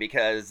community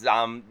because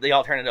the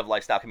alternative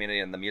lifestyle community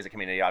and the music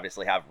community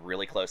obviously have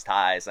really close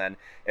ties, and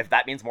if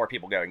that means more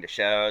people going to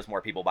shows,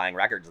 more people buying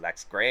records,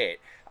 that's great.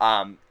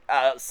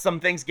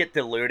 Some things get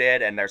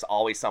diluted, and there's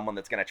always someone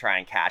that's going to try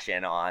and cash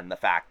in on the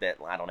fact that,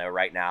 I don't know,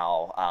 right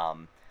now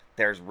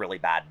there's really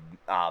bad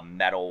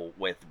metal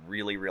with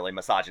really, really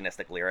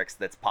misogynistic lyrics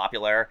that's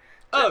popular.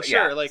 Oh,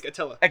 sure, Yeah. like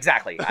Attila.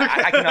 Exactly.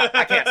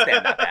 I can't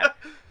stand that band.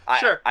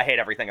 Sure. I hate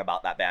everything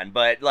about that band,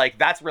 but like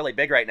that's really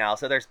big right now.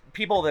 So there's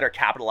people that are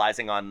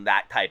capitalizing on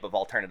that type of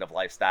alternative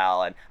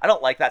lifestyle, and I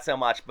don't like that so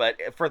much. But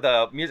for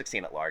the music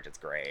scene at large, it's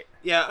great.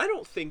 Yeah, I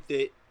don't think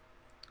that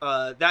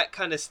that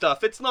kind of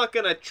stuff, it's not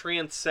going to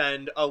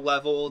transcend a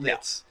level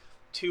that's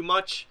too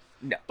much.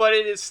 No. But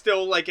it is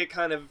still like, it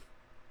kind of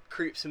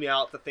creeps me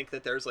out to think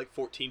that there's like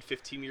 14,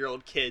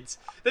 15-year-old kids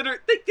that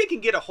are, they can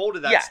get a hold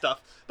of that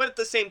stuff. But at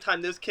the same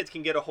time, those kids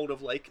can get a hold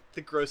of like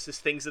the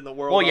grossest things in the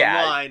world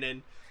online,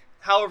 and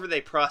however they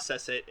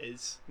process it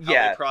is how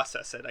they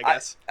process it, I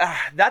guess.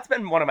 That's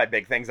been one of my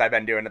big things I've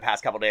been doing the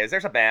past couple days.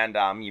 There's a band,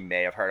 you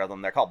may have heard of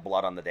them. They're called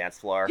Blood on the Dance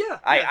Floor. Yeah.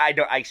 I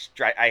don't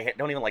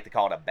even like to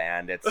call it a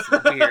band. It's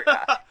weird.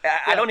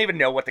 I don't even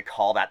know what to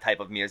call that type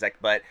of music,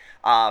 but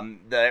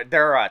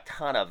there are a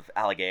ton of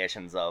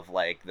allegations of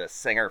like the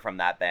singer from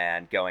that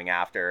band going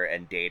after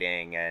and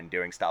dating and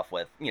doing stuff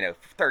with,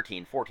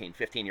 13, 14,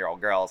 15-year-old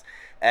girls.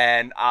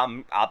 And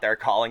I'm out there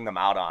calling them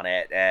out on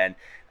it. And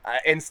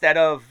instead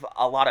of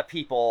a lot of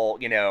people,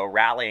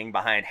 rallying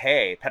behind,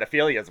 hey,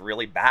 pedophilia is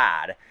really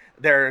bad,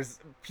 there's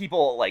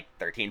people like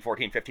 13,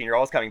 14,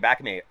 15-year-olds coming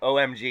back at me,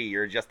 OMG,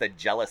 you're just a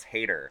jealous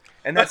hater.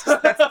 And that's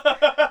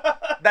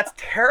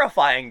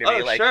terrifying to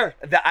me. Oh, like, sure.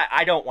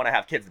 I don't want to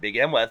have kids to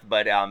begin with,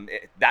 but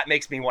that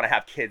makes me want to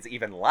have kids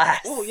even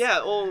less. Well, yeah.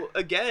 Well,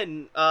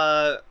 again,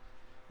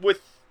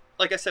 with,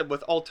 like I said,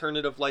 with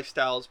alternative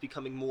lifestyles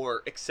becoming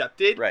more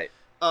accepted. Right.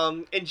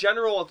 In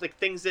general, like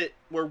things that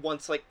were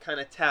once like kind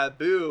of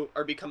taboo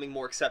are becoming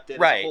more accepted.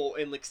 Right. As a whole,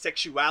 and like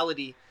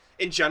sexuality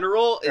in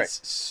general is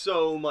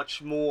so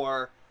much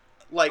more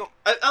like,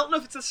 I don't know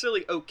if it's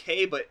necessarily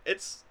okay, but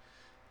it's,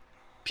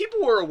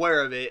 people are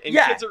aware of it, and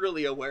kids are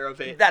really aware of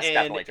it. That's and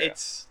definitely true.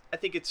 I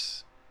think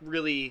it's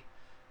really,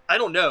 I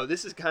don't know,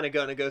 this is kind of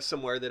going to go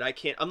somewhere that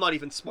I'm not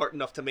even smart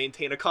enough to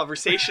maintain a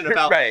conversation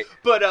about. Right.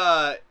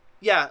 But,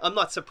 yeah, I'm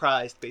not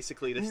surprised,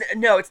 basically.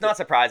 No, it's not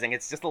surprising.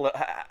 It's just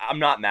I'm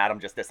not mad. I'm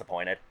just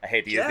disappointed. I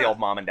hate to use the old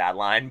mom and dad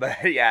line,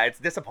 but yeah, it's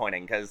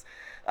disappointing because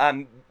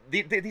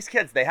these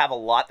kids, they have a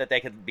lot that they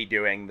could be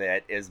doing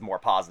that is more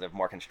positive,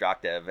 more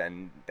constructive,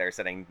 and they're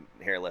sitting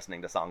here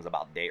listening to songs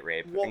about date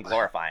rape and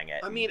glorifying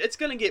it. I mean, it's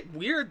going to get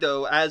weird,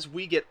 though, as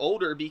we get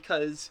older,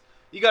 because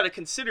you got to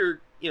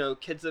consider,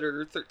 kids that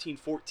are 13,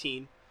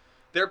 14,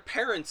 their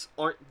parents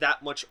aren't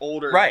that much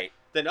older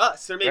than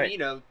us. They're maybe,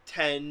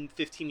 10,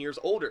 15 years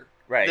older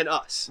than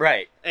us.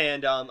 Right.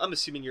 And I'm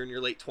assuming you're in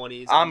your late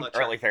 20s. I'm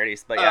early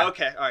 30s, but yeah. Oh,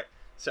 okay. All right.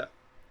 So,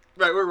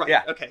 right, we're right.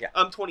 Yeah. Okay. Yeah.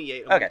 I'm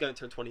 28. I'm going to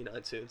turn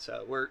 29 soon,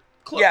 so we're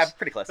close. Yeah,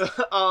 pretty close. Where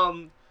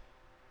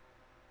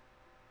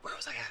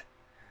was I at?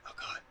 Oh,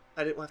 God.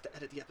 I didn't have to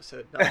edit the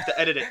episode. Now I have to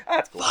edit it.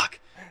 That's cool. Fuck.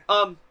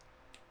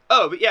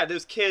 But yeah,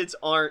 those kids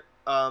aren't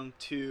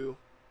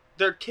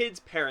their kids'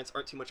 parents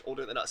aren't too much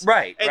older than us.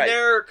 Right. And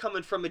they're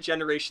coming from a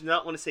generation that I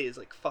don't want to say is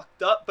like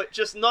fucked up, but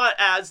just not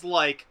as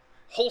like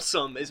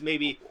wholesome as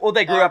maybe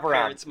they grew our up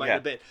around parents might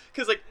have been.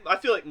 Because like I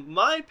feel like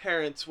my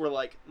parents were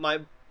like,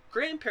 my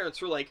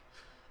grandparents were like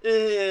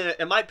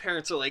and my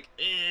parents are like,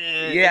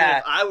 eh. Yeah. And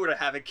if I were to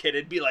have a kid,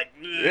 it'd be like,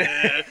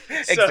 eh.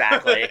 So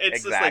Exactly.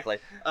 it's Exactly.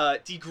 just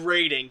like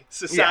degrading.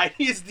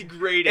 Society is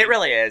degrading. It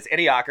really is.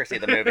 Idiocracy,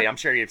 the movie. I'm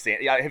sure you've seen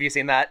it. Yeah, have you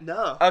seen that?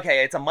 No.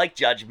 Okay, it's a Mike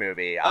Judge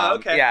movie. Oh,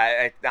 okay.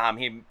 Yeah,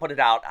 he put it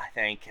out, I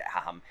think,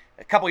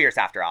 a couple years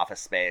after Office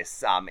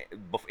Space,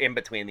 in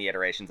between the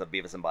iterations of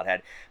Beavis and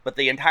Butthead. But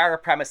the entire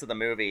premise of the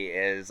movie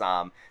is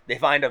they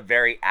find a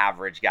very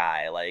average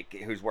guy, like,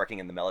 who's working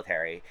in the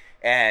military,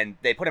 and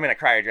they put him in a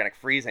cryogenic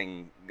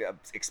freezing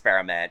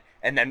experiment,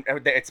 and then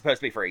it's supposed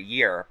to be for a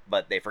year,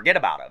 but they forget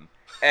about him.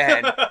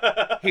 And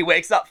he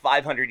wakes up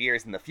 500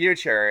 years in the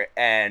future,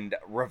 and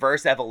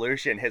reverse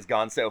evolution has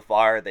gone so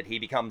far that he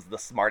becomes the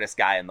smartest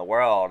guy in the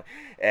world,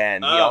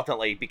 and he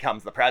ultimately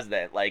becomes the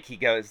president. Like, he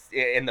goes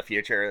in the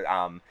future.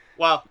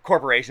 Wow.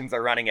 Corporations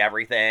are running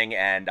everything,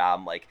 and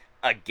like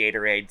a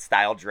Gatorade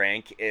style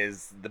drink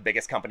is the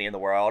biggest company in the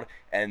world,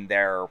 and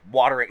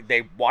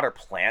they water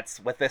plants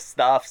with this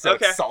stuff, so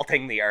Okay. it's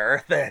salting the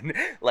earth, and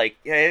like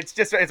it's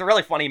a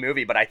really funny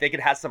movie, but I think it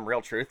has some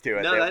real truth to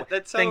it. No,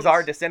 that sounds... Things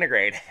are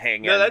disintegrating.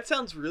 No, and that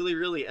sounds really,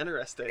 really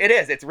interesting. it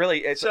is. It's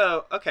really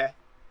So, okay.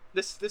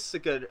 This is a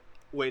good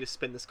way to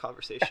spin this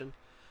conversation.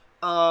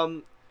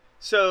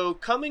 So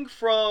coming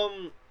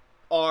from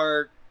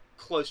our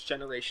close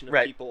generation of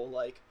Right. people,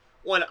 like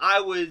when I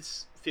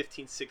was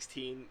 15,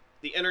 16,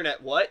 the internet,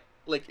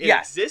 it Yeah.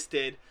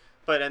 existed,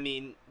 but I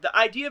mean, the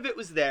idea of it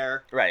was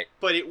there, right.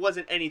 but it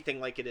wasn't anything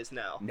like it is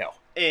now. No.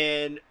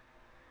 And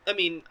I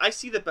mean, I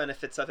see the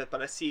benefits of it,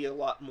 but I see a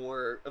lot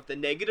more of the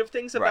negative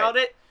things about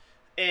it.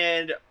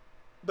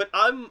 But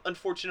I'm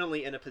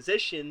unfortunately in a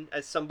position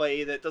as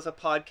somebody that does a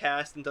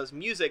podcast and does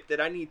music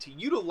that I need to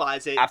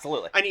utilize it.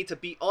 Absolutely. I need to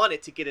be on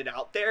it to get it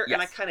out there, and I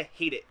Yes. kind of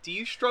hate it. Do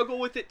you struggle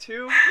with it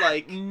too?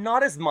 Like,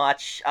 Not as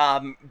much,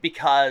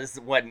 because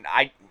when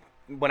I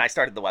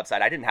started the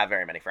website, I didn't have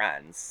very many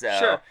friends. So,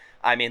 Sure.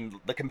 I mean,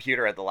 the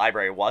computer at the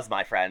library was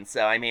my friend.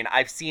 So, I mean,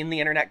 I've seen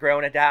the internet grow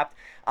and adapt.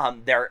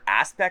 There are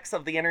aspects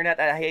of the internet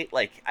that I hate.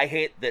 Like, I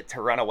hate that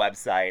to run a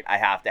website, I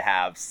have to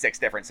have 6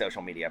 different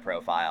social media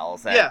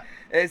profiles. And,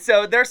 Yeah.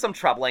 So there's some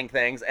troubling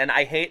things, and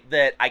I hate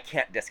that I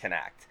can't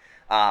disconnect.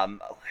 I'm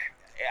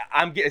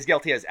as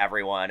guilty as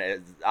everyone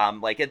is.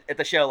 Like at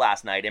the show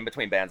last night, in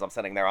between bands, I'm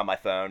sitting there on my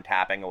phone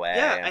tapping away.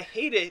 yeah, and- I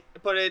hate it,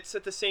 but it's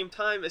at the same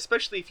time,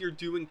 especially if you're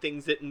doing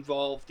things that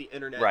involve the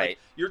internet. Right. Like,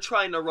 you're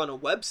trying to run a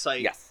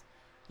website. Yes,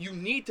 You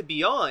need to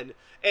be on,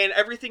 and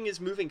everything is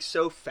moving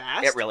so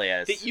fast. it really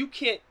is. That you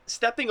can't,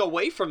 stepping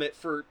away from it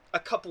for a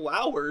couple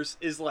hours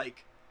is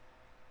like,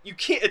 you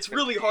can't, it's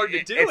really hard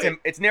to do it.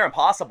 It's near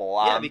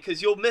impossible. Yeah,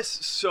 because you'll miss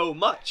so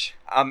much.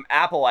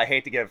 Apple, I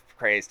hate to give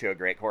praise to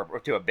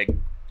a big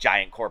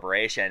giant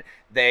corporation.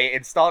 They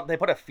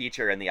put a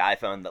feature in the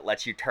iPhone that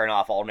lets you turn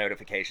off all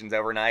notifications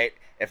overnight.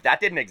 If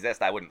that didn't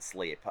exist, I wouldn't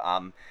sleep.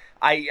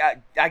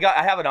 I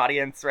have an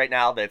audience right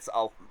now that's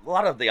a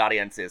lot of the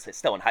audience is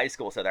still in high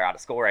school, so they're out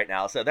of school right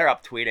now. So they're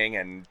up tweeting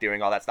and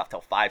doing all that stuff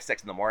till 5,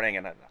 6 in the morning,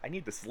 and I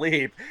need to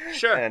sleep.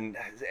 Sure. And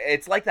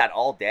it's like that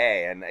all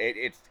day, and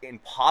it's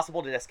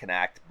impossible to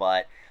disconnect.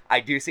 But I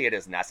do see it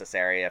as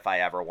necessary if I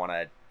ever want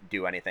to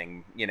do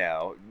anything,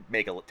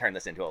 turn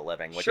this into a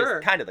living, which Sure.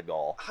 is kind of the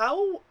goal.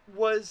 How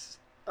was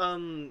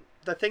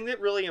the thing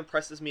that really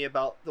impresses me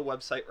about the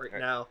website right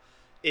now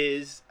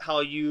is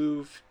how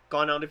you've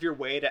gone out of your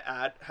way to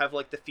have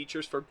like the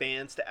features for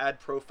bands to add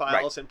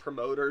profiles and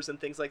promoters and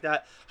things like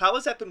that. How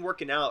has that been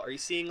working out? Are you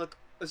seeing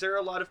is there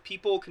a lot of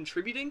people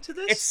contributing to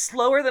this? It's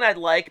slower than I'd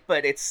like,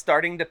 but it's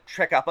starting to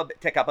tick up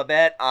a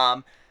bit.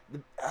 A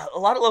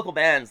lot of local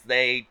bands,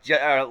 a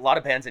lot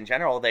of bands in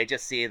general, they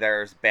just see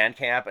there's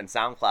Bandcamp and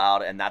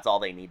SoundCloud, and that's all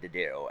they need to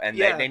do. And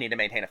they need to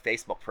maintain a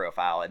Facebook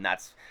profile, and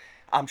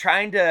I'm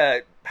trying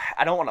to,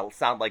 I don't want to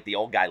sound like the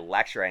old guy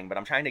lecturing, but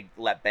I'm trying to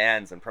let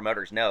bands and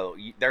promoters know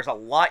there's a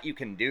lot you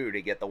can do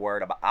to get the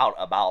word out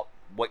about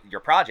what your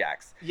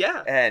projects.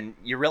 Yeah. And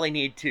you really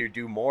need to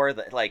do more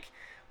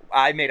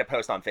I made a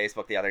post on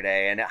Facebook the other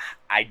day, and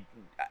I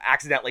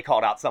accidentally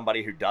called out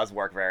somebody who does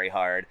work very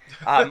hard.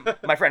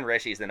 My friend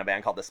Rishi's in a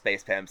band called the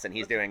Space Pimps, and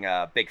he's doing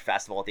a big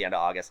festival at the end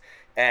of August.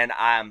 And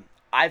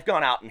I've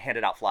gone out and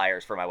handed out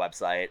flyers for my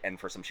website and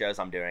for some shows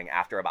I'm doing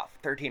after about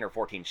 13 or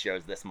 14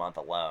 shows this month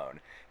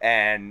alone.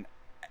 And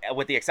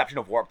with the exception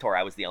of Warped Tour,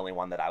 I was the only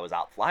one that I was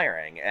out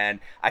flyering. And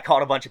I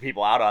called a bunch of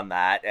people out on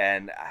that.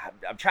 And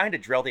I'm trying to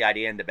drill the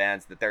idea into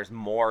bands that there's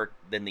more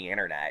than the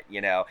internet.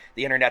 The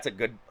internet's a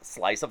good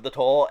slice of the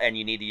toll, and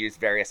you need to use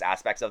various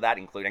aspects of that,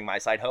 including my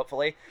site,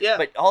 hopefully. Yeah.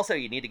 But also,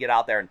 you need to get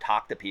out there and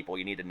talk to people.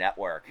 You need to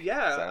network.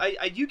 Yeah.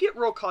 So. You get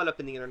real caught up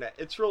in the internet.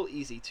 It's real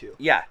easy to.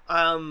 Yeah.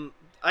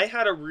 I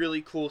had a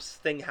really cool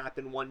thing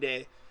happen one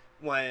day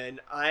when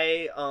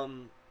I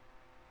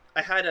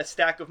had a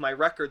stack of my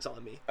records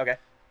on me. Okay.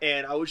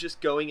 And I was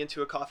just going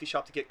into a coffee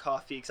shop to get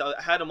coffee because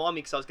I had them on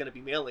me because I was going to be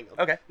mailing them.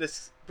 Okay.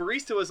 This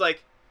barista was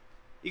like,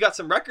 "You got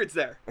some records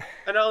there?"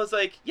 And I was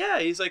like, "Yeah."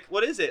 He's like,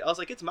 "What is it?" I was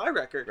like, "It's my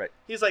record." Right.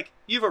 He's like,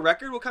 "You have a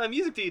record? What kind of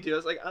music do you do?" I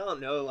was like, "I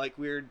don't know, like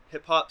weird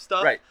hip hop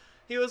stuff." Right.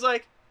 He was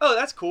like, "Oh,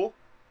 that's cool.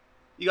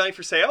 You got any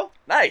for sale?"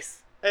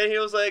 Nice. And I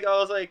was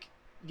like,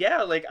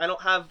 yeah, like, I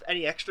don't have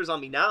any extras on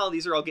me now.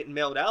 These are all getting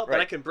mailed out, but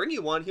I can bring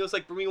you one. He was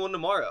like, bring me one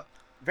tomorrow.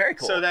 Very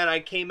cool. So then I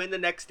came in the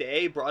next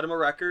day, brought him a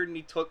record, and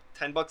he took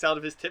 $10 out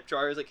of his tip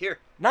jar. He was like, here.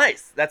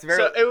 Nice. That's very...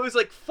 So it was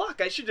like,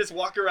 fuck, I should just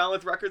walk around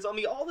with records on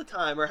me all the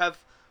time, or have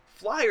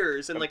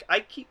flyers. And, like, I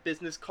keep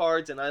business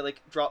cards, and I,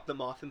 like, drop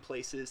them off in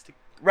places to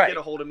get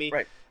a hold of me.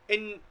 Right.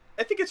 And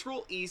I think it's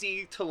real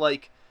easy to,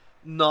 like,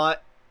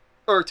 not...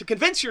 or to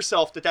convince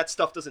yourself that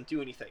stuff doesn't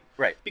do anything.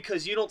 Right.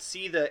 Because you don't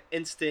see the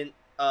instant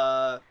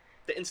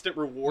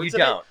rewards you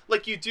don't. of it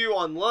like you do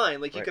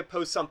online. Like, you could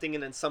post something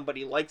and then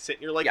somebody likes it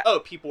and you're like, oh,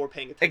 people were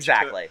paying attention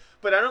to it.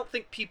 But I don't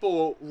think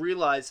people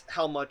realize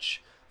how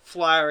much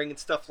flyering and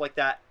stuff like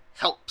that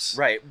helps.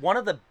 Right. One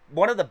of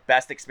the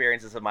best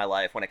experiences of my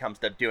life when it comes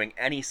to doing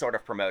any sort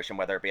of promotion,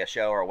 whether it be a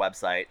show or a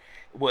website,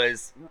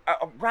 was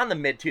around the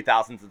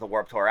mid-2000s at the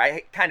Warped Tour.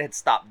 I kind of had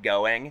stopped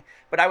going,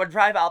 but I would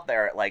drive out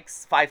there at like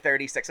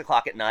 5:30, 6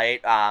 o'clock at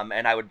night,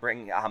 and I would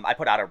bring... I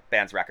put out a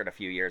band's record a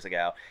few years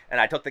ago, and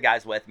I took the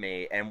guys with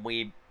me, and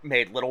we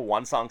made little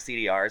one-song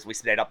CDRs. We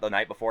stayed up the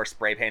night before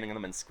spray painting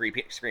them and screen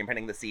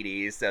printing the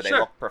CDs so they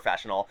look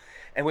professional.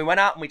 And we went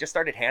out and we just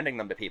started handing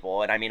them to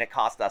people, and I mean, it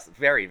cost us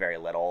very, very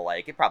little.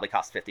 Like, it probably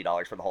cost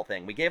 $50 for the whole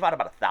thing. We gave out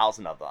about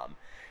 1,000 of them.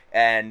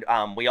 And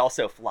we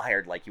also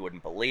flyered like you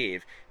wouldn't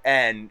believe.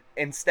 And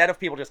instead of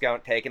people just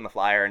taking the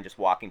flyer and just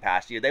walking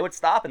past you, they would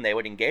stop and they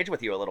would engage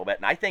with you a little bit.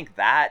 And I think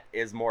that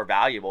is more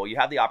valuable. You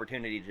have the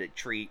opportunity to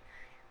treat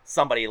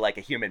somebody like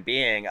a human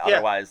being,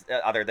 otherwise,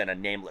 other than a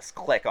nameless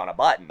click on a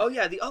button. Oh,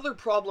 yeah. The other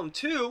problem,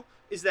 too,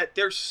 is that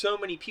there's so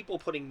many people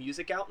putting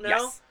music out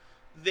now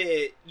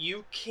that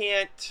you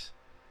can't...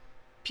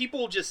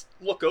 People just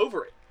look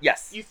over it.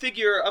 Yes. You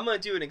figure... I'm going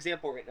to do an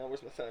example right now.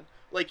 Where's my phone?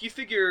 Like, you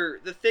figure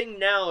the thing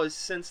now is,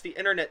 since the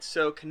internet's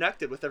so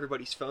connected with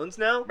everybody's phones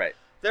now,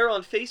 they're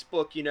on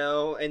Facebook, you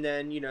know, and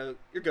then, you know,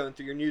 you're going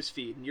through your news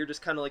feed, and you're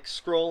just kind of like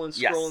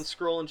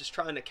scrolling, just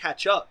trying to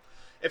catch up.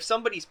 If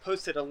somebody's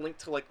posted a link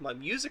to, like, my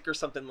music or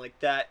something like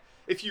that,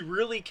 if you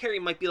really care,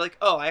 you might be like,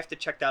 oh, I have to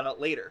check that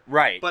out later.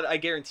 Right. But I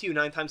guarantee you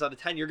 9 times out of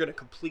 10, you're going to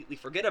completely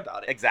forget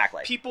about it.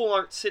 Exactly. People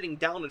aren't sitting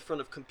down in front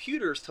of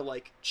computers to,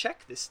 like,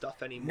 check this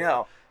stuff anymore.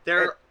 No.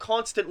 They're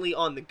constantly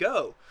on the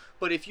go.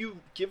 But if you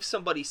give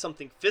somebody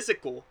something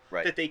physical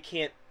that it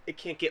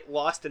can't get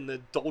lost in the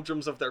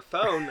doldrums of their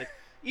phone, like,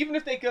 even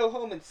if they go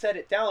home and set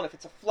it down, if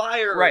it's a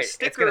flyer or a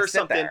sticker or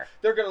something,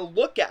 they're going to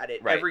look at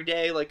it every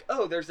day like,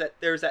 oh, there's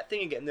that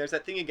thing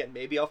again.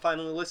 Maybe I'll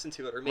finally listen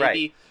to it. Or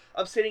maybe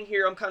I'm sitting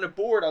here, I'm kind of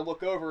bored, I'll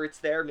look over, it's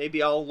there,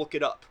 maybe I'll look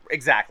it up.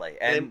 Exactly.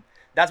 And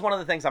that's one of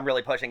the things I'm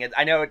really pushing.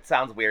 I know it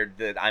sounds weird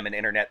that I'm an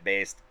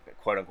internet-based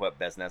quote-unquote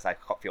business. I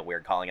feel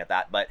weird calling it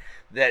that. But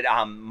that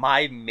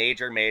my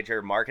major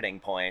marketing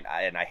point,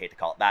 and I hate to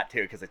call it that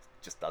too because it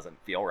just doesn't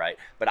feel right,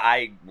 but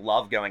I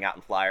love going out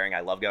and flyering. I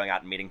love going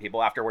out and meeting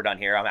people. After we're done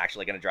here, I'm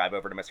actually going to drive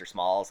over to Mr.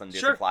 Smalls and do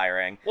some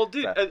flyering. Well,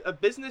 dude, a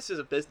business is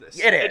a business.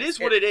 It is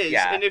what it is.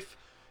 Yeah. And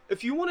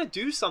if you want to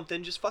do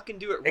something, just fucking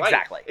do it right.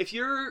 Exactly. If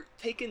you're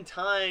taking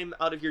time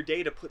out of your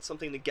day to put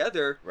something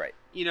together,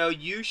 you know,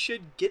 you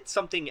should get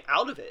something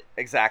out of it.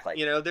 Exactly.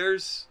 You know,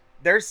 there's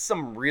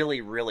some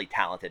really, really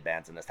talented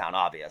bands in this town,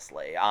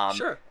 obviously.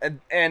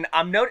 And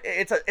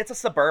it's a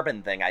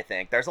suburban thing, I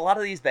think. There's a lot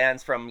of these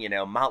bands from, you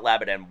know, Mount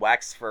Lebanon,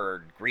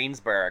 Wexford,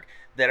 Greensburg,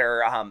 that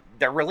are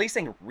they're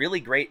releasing really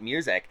great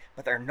music,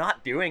 but they're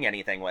not doing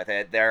anything with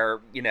it. They're,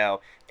 you know,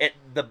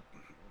 the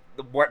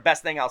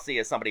best thing I'll see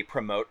is somebody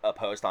promote a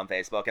post on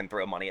Facebook and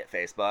throw money at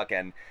Facebook,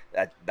 and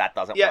that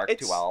doesn't work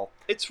too well.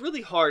 It's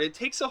really hard. It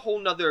takes a whole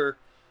nother...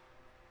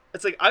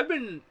 It's like, I've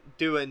been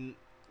doing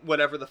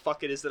whatever the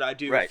fuck it is that I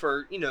do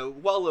for, you know,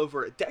 well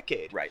over a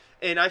decade. Right.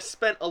 And I've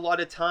spent a lot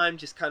of time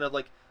just kind of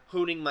like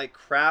honing my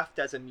craft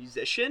as a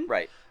musician.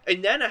 Right.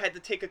 And then I had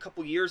to take a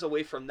couple years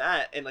away from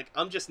that, and like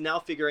I'm just now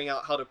figuring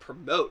out how to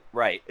promote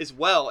as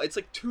well. It's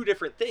like two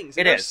different things.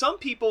 And there's some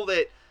people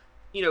that,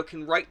 you know,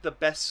 can write the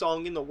best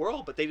song in the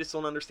world, but they just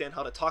don't understand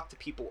how to talk to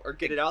people or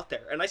get it out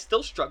there. And I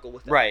still struggle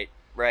with it.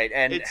 Right.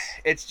 And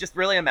it's just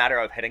really a matter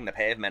of hitting the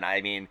pavement.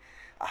 I mean,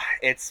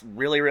 it's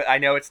really, I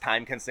know it's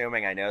time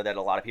consuming. I know that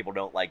a lot of people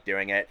don't like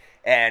doing it.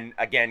 And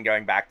again,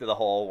 going back to the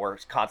whole we're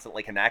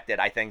constantly connected,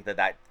 I think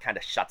that kind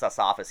of shuts us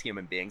off as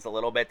human beings a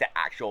little bit to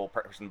actual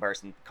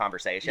person-to-person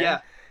conversation.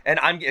 Yeah. And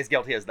I'm as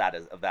guilty of that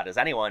as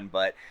anyone,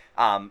 but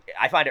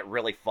I find it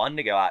really fun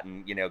to go out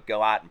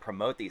and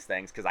promote these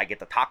things because I get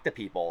to talk to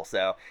people.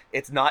 So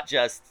it's not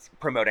just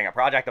promoting a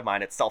project of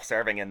mine; it's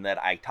self-serving in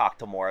that I talk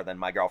to more than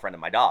my girlfriend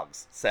and my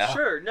dogs. So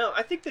sure, no,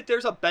 I think that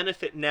there's a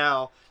benefit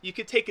now. You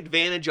could take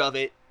advantage of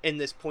it in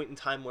this point in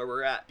time where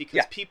we're at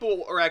because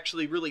people are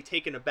actually really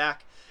taken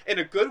aback in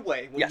a good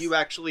way when you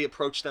actually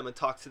approach them and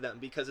talk to them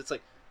because it's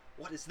like,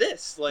 what is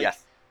this? Like.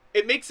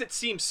 It makes it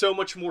seem so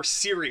much more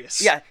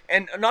serious. Yeah,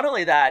 and not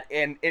only that,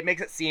 and it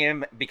makes it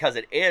seem, because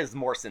it is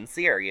more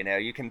sincere, you know,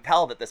 you can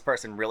tell that this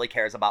person really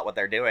cares about what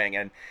they're doing.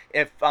 And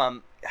if,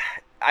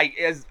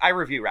 I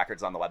review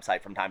records on the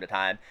website from time to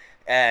time,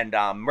 and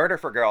Murder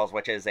for Girls,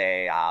 which is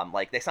a,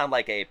 they sound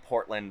like a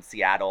Portland,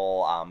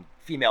 Seattle,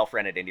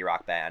 female-fronted indie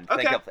rock band.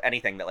 Okay. Think of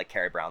anything that, like,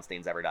 Carrie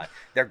Brownstein's ever done.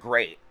 They're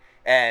great.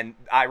 And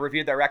I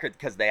reviewed their record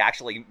because they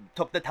actually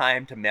took the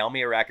time to mail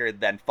me a record,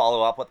 then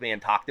follow up with me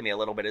and talk to me a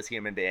little bit as a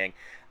human being.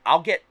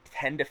 I'll get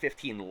 10 to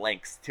 15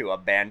 links to a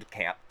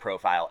Bandcamp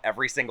profile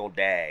every single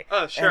day.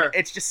 Oh, sure. And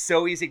it's just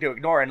so easy to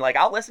ignore. And, like,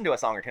 I'll listen to a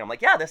song or two. I'm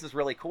like, yeah, this is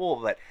really cool,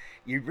 but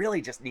you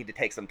really just need to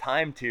take some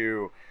time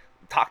to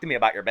talk to me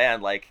about your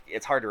band. Like,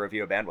 it's hard to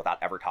review a band without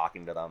ever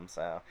talking to them,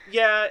 so.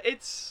 Yeah,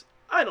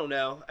 I don't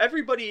know.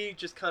 Everybody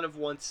just kind of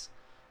wants...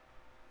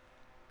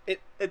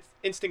 It's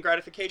instant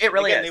gratification. It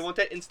really Again, is. They want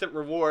that instant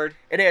reward.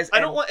 It is.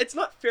 It's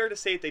not fair to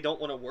say they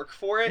don't want to work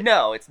for it.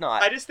 No, it's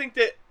not. I just think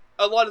that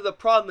a lot of the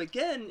problem,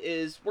 again,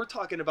 is we're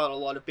talking about a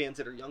lot of bands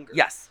that are younger.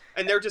 Yes.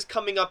 And they're just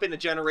coming up in a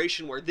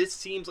generation where this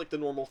seems like the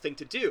normal thing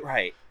to do.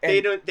 Right.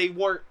 They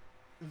weren't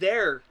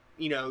there,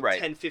 Right.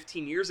 10,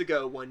 15 years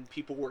ago when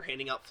people were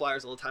handing out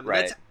flyers all the time. And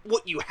Right. that's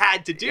what you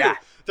had to do. Yeah.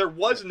 There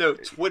was no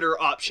Twitter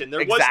option.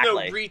 There Exactly.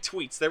 was no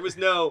retweets. There was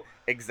no...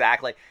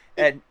 Exactly.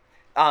 And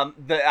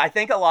I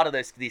think a lot of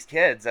these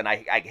kids, and I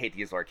hate to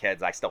use the word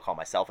kids, I still call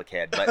myself a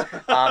kid,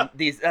 but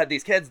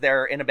these kids,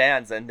 they're in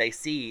bands and they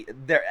see,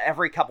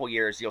 every couple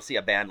years you'll see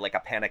a band like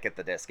a Panic at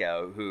the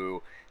Disco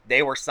who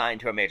they were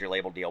signed to a major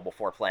label deal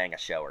before playing a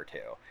show or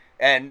two.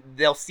 And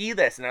they'll see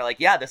this and they're like,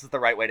 yeah, this is the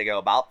right way to go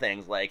about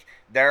things. Like,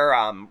 they're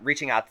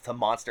reaching out to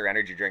Monster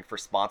Energy Drink for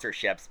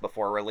sponsorships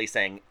before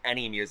releasing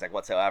any music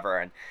whatsoever.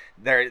 And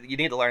you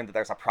need to learn that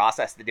there's a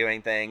process to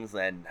doing things,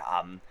 and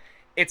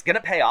it's going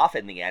to pay off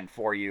in the end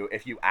for you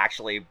if you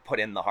actually put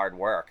in the hard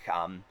work.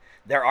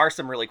 There are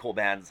some really cool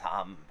bands.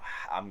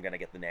 I'm going to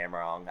get the name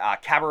wrong.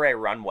 Cabaret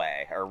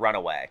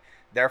Runaway.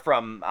 They're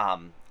from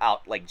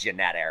out like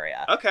Jeanette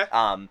area. Okay.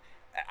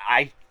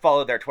 I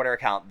follow their Twitter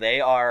account. They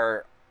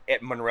are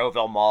at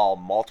Monroeville Mall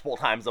multiple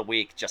times a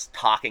week just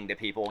talking to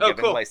people,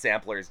 giving away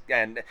samplers.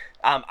 And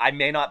I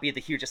may not be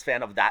the hugest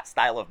fan of that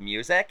style of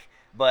music,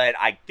 but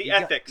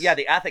ethics. Yeah,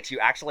 the ethics you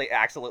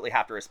absolutely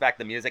have to respect.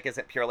 The music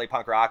isn't purely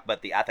punk rock,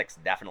 but the ethics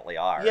definitely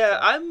are. Yeah, so.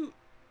 I'm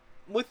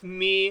with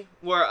me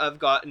where I've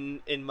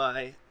gotten in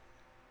my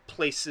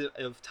place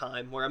of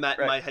time, where I'm at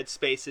in my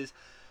headspace is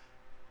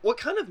what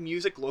kind of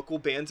music local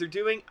bands are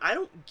doing. I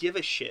don't give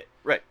a shit.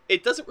 Right.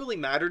 It doesn't really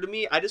matter to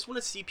me. I just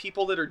want to see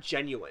people that are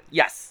genuine.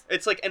 Yes.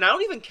 It's like, and I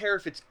don't even care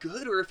if it's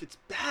good or if it's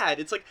bad.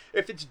 It's like,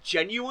 if it's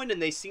genuine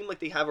and they seem like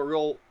they have a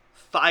real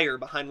fire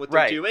behind what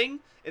they're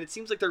doing, and it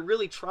seems like they're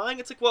really trying,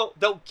 it's like, well,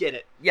 they'll get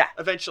it. Yeah.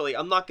 Eventually.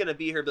 I'm not going to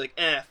be here and be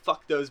like,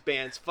 fuck those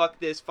bands, fuck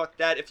this, fuck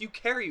that. If you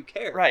care, you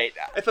care. Right.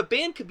 If a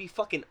band could be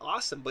fucking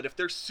awesome, but if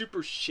they're super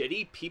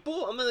shitty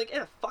people, I'm like,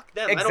 fuck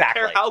them. Exactly. I don't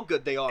care how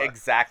good they are.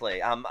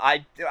 Exactly.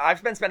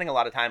 I've been spending a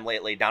lot of time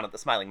lately down at the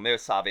Smiling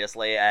Moose,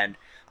 obviously, and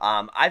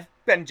I've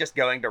been just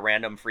going to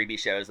random freebie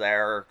shows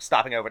there,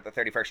 stopping over at the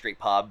 31st Street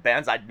Pub,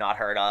 bands I'd not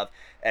heard of,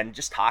 and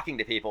just talking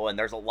to people. And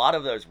there's a lot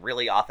of those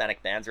really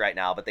authentic bands right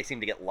now, but they seem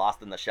to get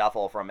lost in the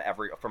shuffle from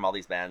all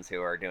these bands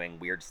who are doing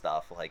weird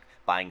stuff like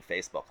buying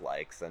Facebook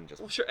likes and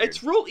just. Well, sure. Weird.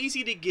 It's real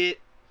easy to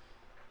get,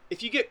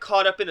 if you get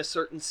caught up in a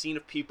certain scene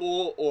of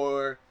people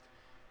or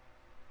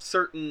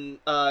certain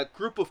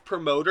group of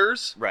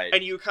promoters, right,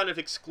 and you kind of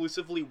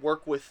exclusively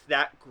work with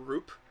that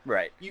group,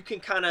 right, you can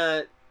kind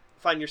of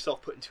find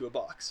yourself put into a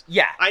box.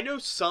 Yeah. I know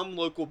some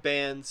local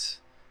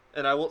bands,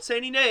 and I won't say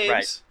any names,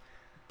 right,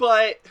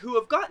 but who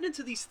have gotten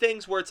into these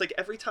things where it's like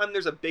every time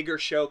there's a bigger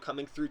show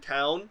coming through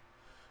town,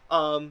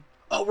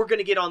 we're going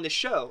to get on this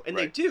show. And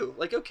right. they do.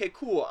 Like, okay,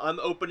 cool. I'm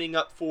opening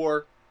up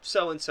for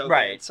so-and-so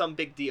right. band, some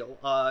big deal.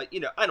 I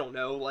don't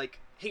know,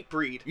 like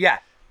Hatebreed. Yeah.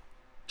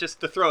 Just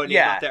to throw a name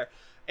out there.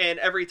 And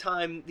every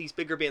time these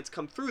bigger bands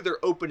come through,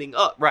 they're opening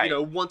up, right.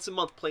 Once a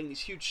month playing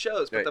these huge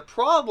shows. But right. the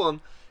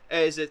problem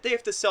is that they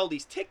have to sell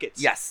these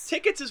tickets. Yes.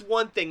 Tickets is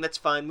one thing, that's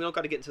fine. We don't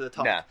got to get into the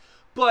talk. No.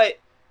 But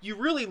you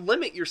really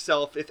limit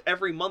yourself if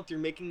every month you're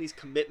making these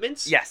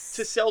commitments yes.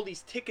 to sell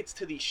these tickets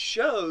to these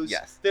shows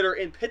yes. that are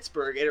in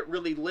Pittsburgh. And it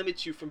really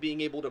limits you from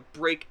being able to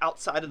break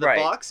outside of the right.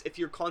 box if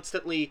you're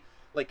constantly,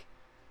 like,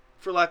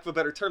 for lack of a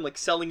better term, like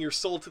selling your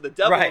soul to the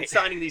devil right. and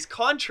signing these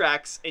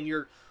contracts, and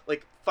you're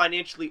like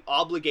financially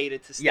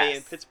obligated to stay yes.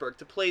 in Pittsburgh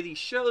to play these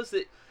shows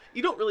that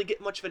you don't really get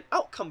much of an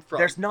outcome from.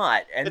 There's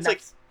not, and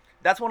it's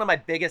that's one of my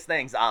biggest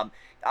things.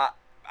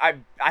 I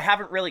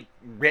haven't really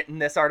written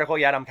this article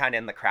yet. I'm kind of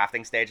in the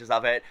crafting stages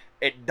of it.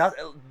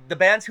 The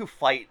bands who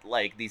fight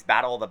like these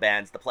Battle of the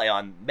Bands to play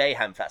on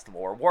Mayhem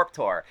Festival or Warped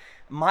Tour.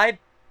 My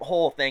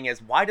whole thing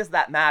is, why does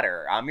that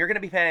matter? You're going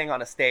to be playing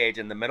on a stage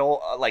in the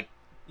middle,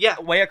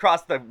 way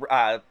across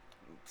the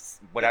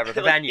whatever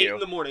the venue. 8 in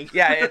the morning.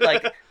 Yeah,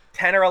 like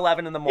 10 or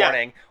 11 in the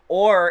morning,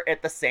 or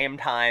at the same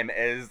time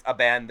as a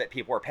band that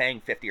people are paying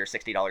 $50 or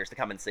 $60 to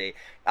come and see.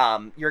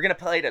 You're going to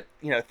play to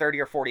 30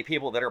 or 40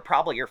 people that are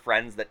probably your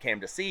friends that came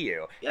to see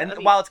you. Yeah,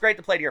 and while it's great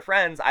to play to your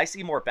friends, I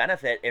see more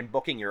benefit in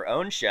booking your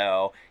own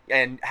show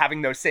and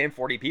having those same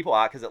 40 people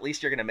out, because at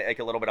least you're going to make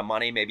a little bit of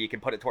money. Maybe you can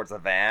put it towards the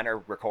van or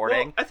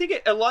recording. Well, I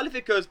think a lot of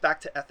it goes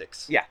back to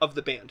ethics of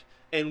the band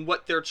and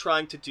what they're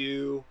trying to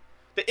do,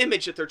 the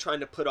image that they're trying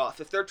to put off.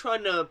 If they're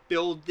trying to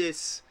build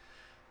this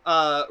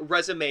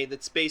resume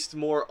that's based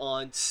more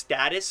on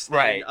status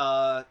than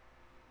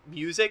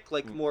music,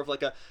 like more of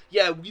like a,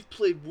 yeah, we've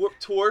played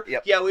Warped Tour.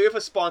 Yep. Yeah, we have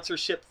a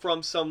sponsorship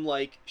from some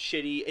like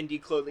shitty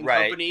indie clothing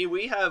company.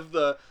 We have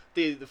the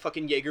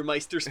fucking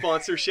Jägermeister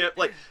sponsorship.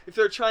 Like, if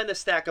they're trying to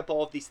stack up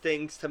all of these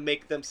things to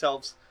make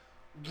themselves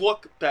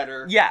look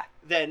better,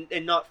 then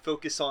and not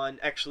focus on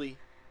actually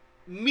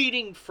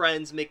meeting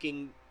friends,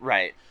 making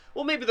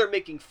well, maybe they're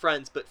making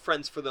friends, but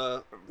friends for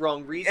the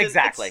wrong reason.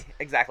 Exactly.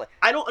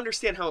 I don't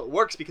understand how it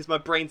works because my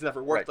brain's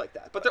never worked like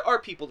that. But there are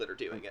people that are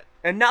doing it.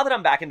 And now that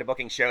I'm back into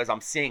booking shows,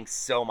 I'm seeing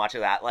so much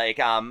of that. Like,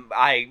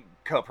 I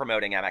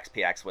co-promoting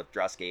MXPX with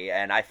Drusky,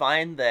 and I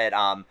find that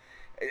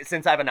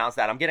since I've announced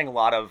that, I'm getting a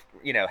lot of,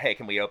 you know, hey,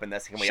 can we open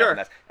this? Can we open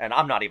this? And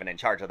I'm not even in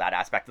charge of that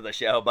aspect of the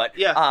show, but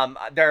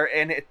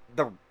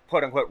the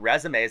quote-unquote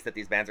resumes that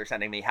these bands are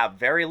sending me have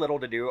very little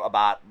to do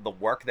about the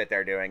work that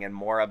they're doing and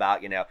more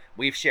about, you know,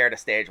 we've shared a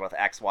stage with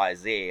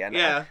XYZ.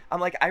 And I'm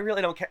like, I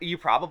really don't care. You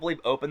probably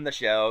opened the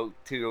show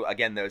to,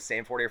 again, those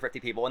same 40 or 50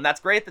 people. And that's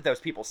great that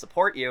those people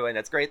support you. And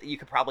it's great that you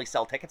could probably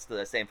sell tickets to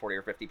those same 40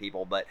 or 50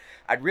 people. But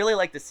I'd really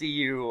like to see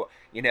you,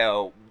 you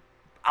know,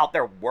 out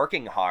there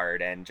working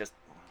hard and just,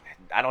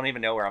 I don't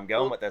even know where I'm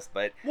going with this,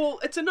 but... Well,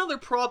 it's another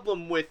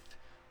problem with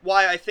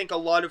why I think a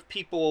lot of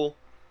people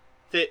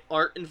that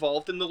aren't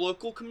involved in the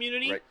local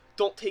community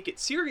don't take it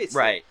seriously.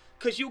 Right.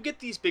 Because you'll get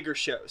these bigger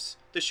shows.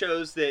 The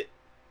shows that...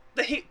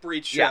 The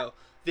Hatebreed show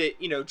that,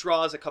 you know,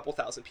 draws a couple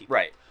thousand people.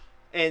 Right.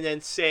 And then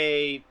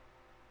say,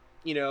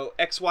 you know,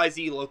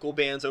 XYZ local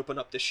bands open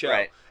up the show.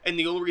 Right. And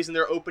the only reason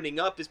they're opening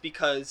up is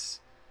because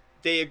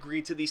they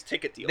agreed to these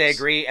ticket deals. They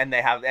agree, and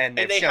they've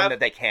shown that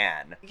they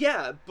can.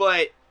 Yeah,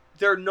 but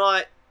they're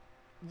not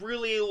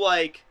really,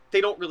 like...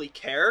 They don't really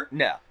care.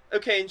 No.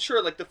 Okay, and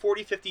sure, like, the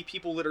 40, 50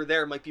 people that are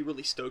there might be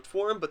really stoked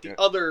for him, but the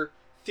other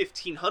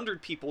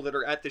 1,500 people that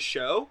are at the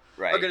show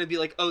are going to be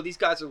like, oh, these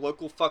guys are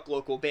local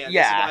bands.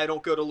 Yeah. This is why I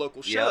don't go to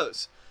local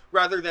shows.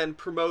 Rather than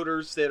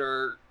promoters that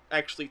are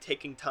actually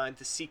taking time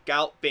to seek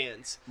out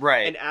bands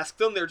and ask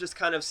them. They're just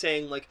kind of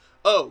saying, like,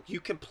 oh, you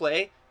can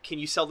play? Can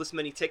you sell this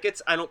many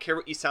tickets? I don't care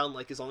what you sound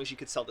like as long as you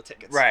can sell the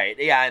tickets. Right,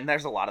 yeah, and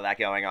there's a lot of that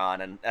going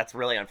on, and that's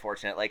really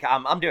unfortunate. Like,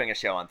 I'm doing a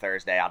show on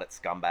Thursday out at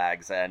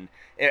Scumbags, and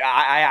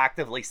I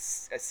actively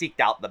seeked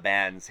out the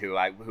bands who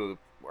are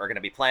going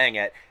to be playing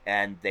it,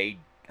 and I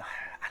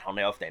don't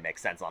know if they make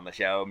sense on the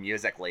show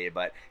musically,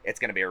 but it's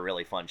going to be a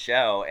really fun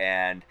show,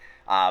 and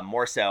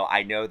more so,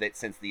 I know that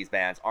since these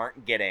bands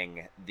aren't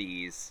getting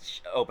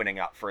these opening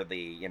up for the,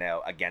 you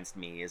know, Against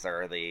Me's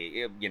or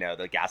the, you know,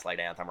 the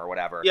Gaslight Anthem or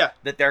whatever,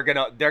 that they're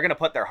gonna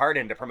put their heart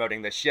into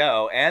promoting the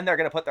show, and they're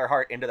gonna put their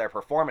heart into their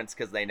performance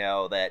because they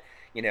know that,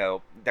 you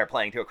know, they're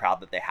playing to a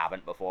crowd that they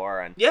haven't before,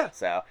 and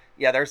so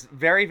there's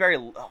very, very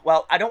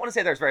well, I don't want to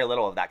say there's very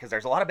little of that because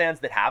there's a lot of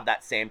bands that have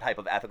that same type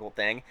of ethical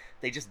thing.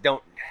 They just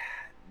don't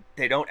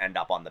end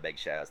up on the big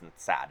shows, and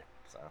it's sad.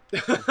 So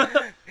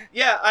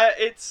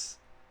it's.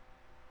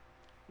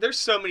 There's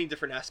so many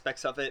different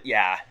aspects of it.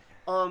 Yeah.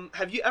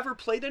 Have you ever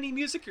played any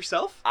music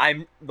yourself?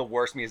 I'm the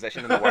worst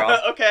musician in the world.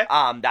 Okay.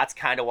 That's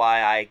kind of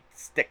why I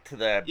stick to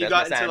the business You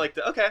got into end. like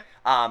the okay.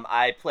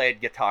 I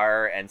played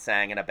guitar and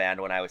sang in a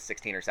band when I was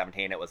 16 or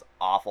 17. It was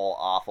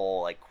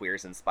awful, like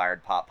Queers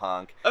inspired pop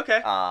punk.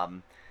 Okay.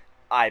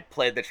 I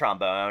played the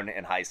trombone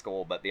in high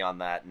school, but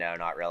beyond that, no,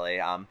 not really.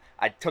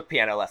 I took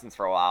piano lessons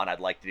for a while, and I'd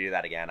like to do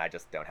that again. I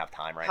just don't have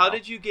time right now. How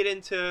did you get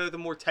into the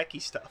more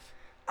techie stuff?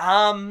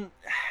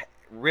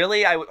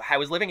 Really, I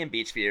was living in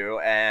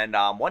Beachview, and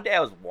one day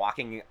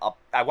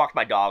I walked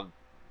my dog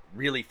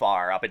really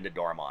far up into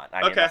Dormont.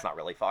 I mean, that's not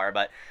really far,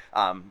 but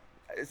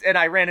and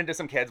I ran into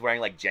some kids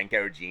wearing like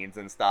Jenko jeans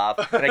and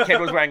stuff, and a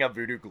kid was wearing a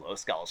Voodoo Glow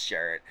Skull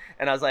shirt,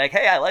 and I was like,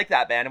 hey, I like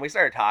that band, and we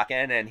started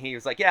talking, and he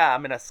was like, yeah,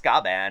 I'm in a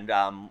ska band,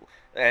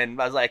 and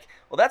I was like,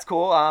 well, that's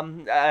cool,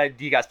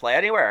 do you guys play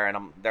anywhere?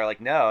 And they're like,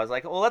 no. I was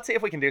like, well, let's see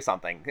if we can do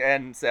something.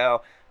 And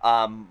so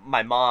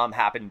my mom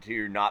happened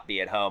to not be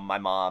at home. My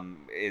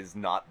mom is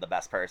not the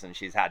best person.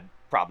 She's had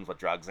problems with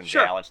drugs and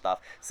jail and stuff.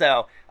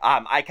 So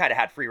I kind of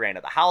had free reign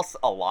of the house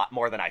a lot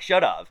more than I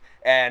should have.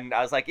 And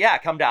I was like, yeah,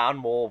 come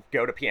down. We'll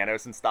go to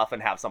pianos and stuff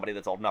and have somebody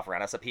that's old enough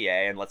rent us a PA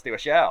and let's do a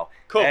show.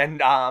 Cool.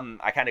 And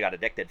I kind of got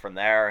addicted from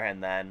there.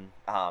 And then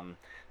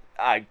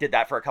I did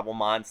that for a couple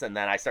months. And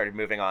then I started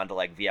moving on to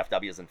like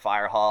VFWs and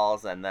fire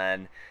halls. And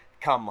then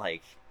come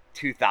like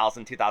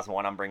 2000,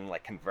 2001, I'm bringing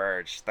like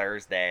Converge,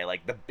 Thursday,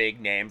 like the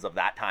big names of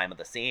that time of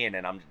the scene,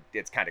 and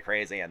it's kind of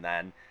crazy. And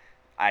then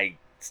I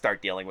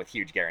start dealing with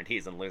huge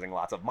guarantees and losing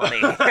lots of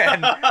money.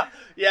 And,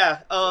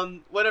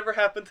 whatever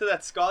happened to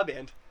that ska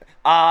band?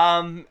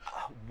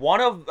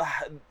 One of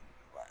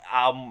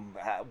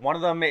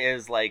them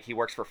is like he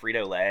works for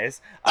Frito-Lay's.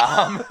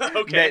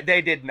 Okay.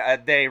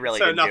 They really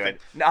So didn't nothing.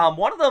 do it.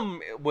 One of them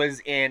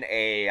was in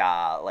a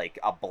like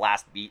a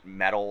blast beat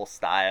metal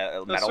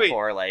style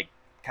metalcore like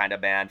kind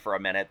of band for a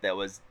minute that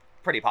was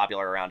pretty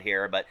popular around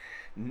here, but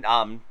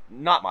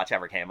not much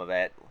ever came of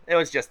it. It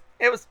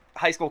was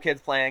high school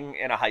kids playing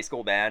in a high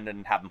school band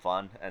and having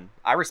fun, and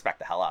I respect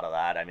the hell out of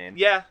that. I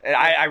mean,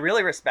 I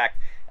really respect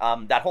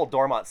that whole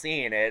Dormont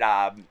scene.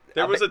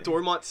 There was a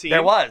Dormont scene.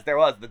 There was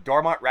the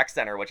Dormont Rec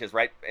Center, which is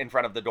right in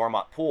front of the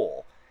Dormont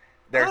pool.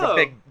 There's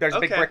a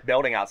big brick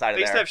building outside of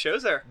They there. used to have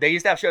shows there. They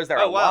used to have shows there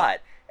Oh, a wow. lot.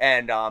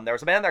 And there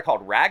was a band there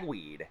called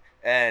Ragweed.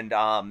 And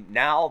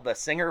now the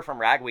singer from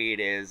Ragweed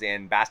is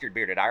in Bastard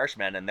Bearded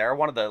Irishmen, and they're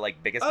one of the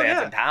like biggest bands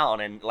yeah. in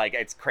town. And like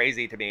it's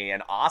crazy to me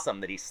and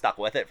awesome that he stuck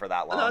with it for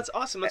that long. No, that's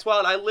awesome. That's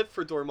wild. I lived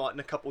for Dormont in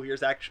a couple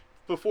years. Actually,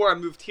 before I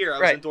moved here, I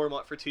was Right. in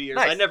Dormont for 2 years.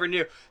 Nice. I never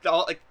knew.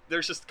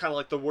 There's just kind of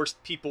like the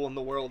worst people in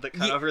the world that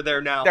kind of are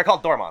there now. They're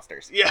called door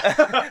monsters. Yeah.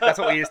 That's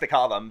what we used to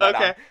call them. But,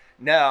 Okay.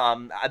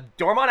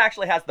 Dormont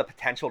actually has the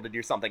potential to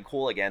do something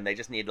cool again. They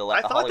just need to let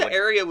I thought Hollywood. the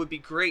area would be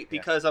great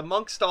because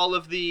amongst all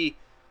of the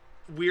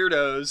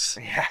weirdos,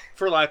 Yeah.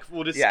 for like,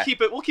 we'll just Yeah.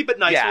 keep it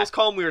nice. Yeah. We'll just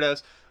call them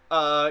weirdos.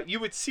 You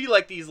would see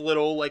like these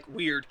little like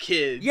weird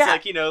kids, Yeah.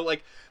 like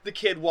like the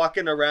kid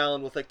walking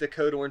around with like the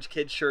Code Orange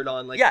Kid shirt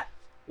on, like Yeah.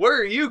 Where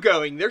are you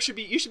going? You should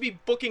be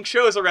booking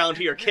shows around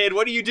here, kid.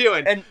 What are you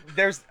doing? And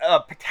there's a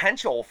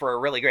potential for a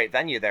really great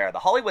venue there. The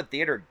Hollywood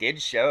Theater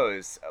did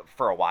shows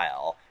for a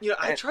while.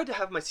 I tried to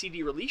have my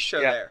CD release show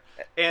Yeah. there,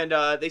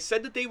 and they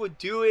said that they would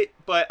do it,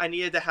 but I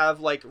needed to have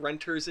like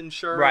renter's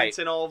insurance Right.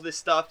 and all of this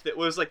stuff that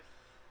was like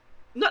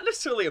not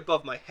necessarily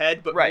above my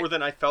head, but Right. more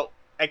than I felt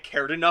I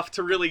cared enough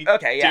to really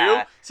Okay,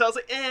 yeah. do. So I was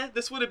like,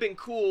 this would have been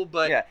cool,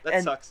 but Yeah, that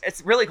and sucks.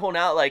 it's really cool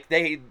now. Like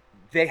they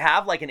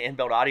have like an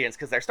inbuilt audience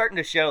because they're starting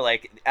to show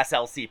like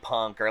SLC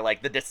Punk or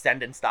like the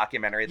Descendants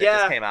documentary that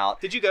just came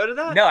out. Did you go to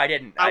that? No, I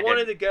didn't. I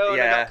wanted to go,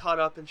 and I Yeah. got caught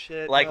up in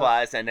shit.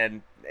 Likewise, and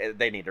then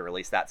they need to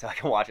release that so I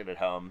can watch it at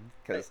home.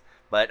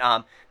 But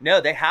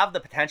no, they have the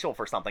potential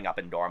for something up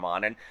in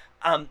Dormont,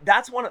 and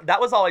that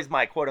was always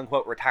my quote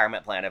unquote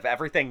retirement plan. If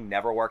everything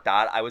never worked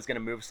out, I was going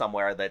to move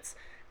somewhere that's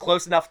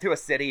close enough to a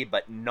city,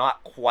 but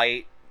not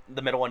quite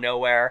the middle of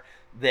nowhere.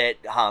 That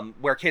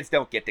where kids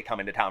don't get to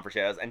come into town for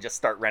shows and just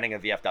start renting a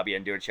VFW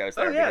and doing shows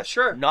there. Oh yeah, because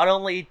sure. Not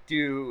only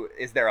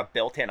is there a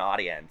built-in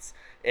audience,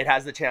 it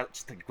has the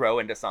chance to grow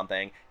into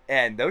something,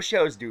 and those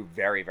shows do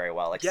very, very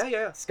well. Like Yeah.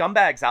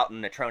 Scumbags out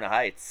in Natrona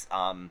Heights.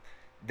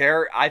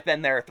 I've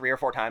been there 3 or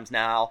 4 times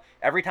now.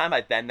 Every time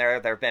I've been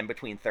there have been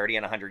between 30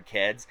 and 100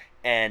 kids,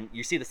 and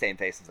you see the same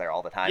faces there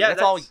all the time. Yeah, And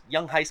it's all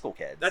young high school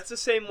kids. That's the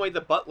same way the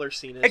Butler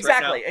scene is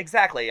Exactly.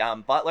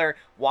 right Butler,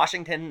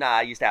 Washington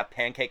used to have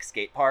Pancake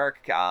Skate Park.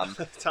 now.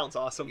 Sounds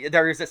awesome.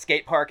 There's a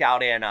skate park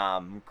out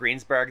in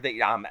Greensburg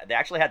that they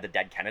actually had the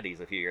Dead Kennedys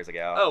a few years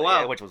ago. Oh,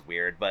 wow. Which was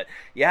weird, but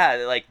yeah,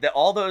 like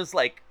all those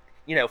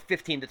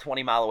 15 to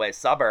 20 mile away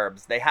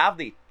suburbs, they have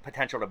the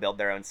potential to build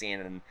their own scene,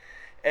 and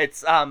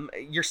it's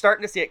you're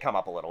starting to see it come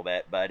up a little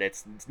bit, but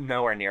it's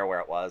nowhere near where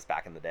it was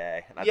back in the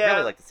day, and I'd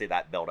really like to see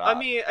that build up. I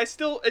mean, it's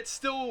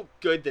still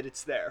good that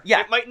it's there.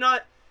 Yeah.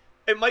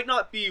 It might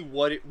not be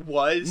what it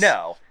was.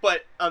 No.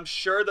 But I'm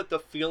sure that the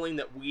feeling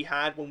that we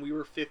had when we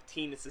were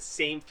 15 is the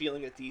same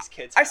feeling that these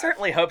kids have. I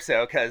certainly hope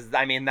so, because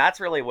I mean that's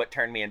really what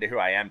turned me into who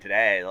I am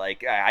today.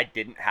 Like I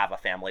didn't have a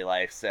family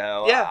life,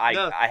 so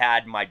I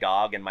had my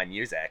dog and my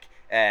music,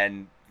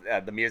 and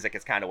the music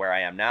is kind of where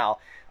I am now.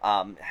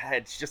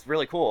 It's just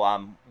really cool.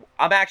 I'm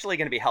actually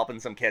going to be helping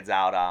some kids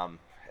out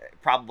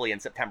probably in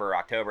September or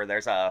October.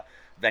 There's a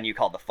venue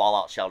called the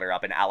Fallout Shelter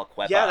up in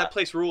Aliquippa. Yeah, that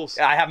place rules.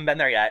 I haven't been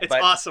there yet. It's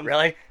but awesome.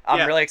 Really? I'm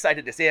Yeah. really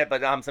excited to see it.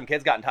 But some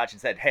kids got in touch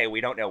and said, hey, we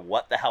don't know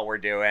what the hell we're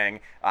doing.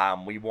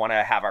 We want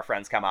to have our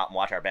friends come out and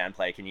watch our band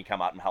play. Can you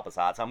come out and help us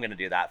out? So I'm going to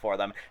do that for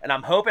them. And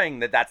I'm hoping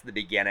that that's the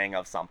beginning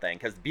of something,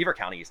 because Beaver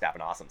County used to have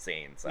an awesome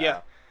scene. So.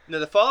 Yeah. No,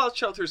 the Fallout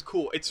Shelter is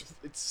cool. It's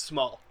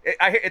small.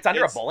 It's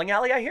under a bowling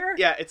alley, I hear?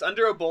 Yeah, it's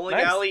under a bowling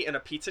Nice. alley and a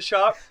pizza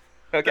shop.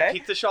 Okay. The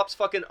pizza shop's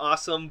fucking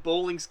awesome.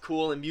 Bowling's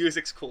cool and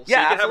music's cool. So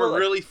Yeah, you can have absolutely. a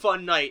really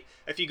fun night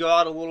if you go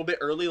out a little bit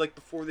early, like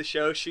before the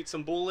show, shoot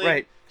some bowling.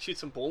 Right. Shoot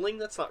some bowling?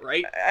 That's not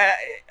right.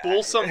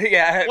 Bowl some-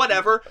 Yeah.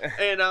 Whatever.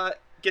 And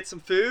get some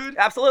food.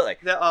 Absolutely.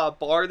 The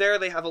bar there,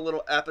 they have a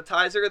little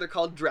appetizer. They're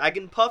called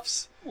Dragon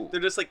Puffs. Ooh.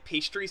 They're just like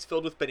pastries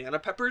filled with banana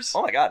peppers.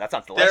 Oh my god, that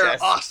sounds delicious. They're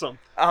awesome.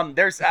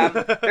 There's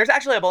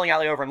actually a bowling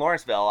alley over in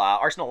Lawrenceville,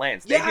 Arsenal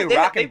Lanes. They Yeah, do they-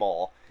 rock they- and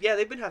bowl. Yeah,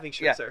 they've been having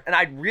shows Yeah, there. and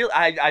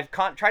I've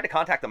tried to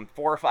contact them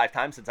 4 or 5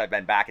 times since I've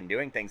been back and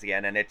doing things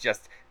again, and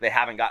they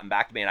haven't gotten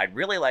back to me. And I'd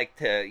really like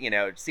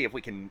to see if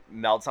we can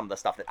meld some of the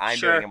stuff that I'm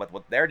Sure. doing and with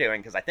what they're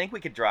doing, because I think we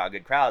could draw a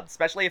good crowd,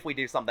 especially if we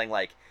do something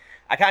like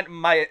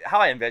how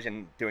I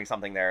envision doing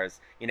something there is,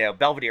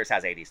 Belvedere's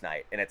has 80s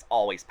night and it's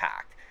always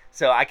packed,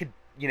 so I could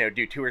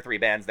do 2 or 3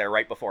 bands there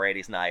right before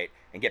 80s night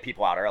and get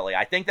people out early.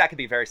 I think that could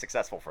be very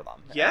successful for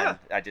them. Yeah.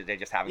 And they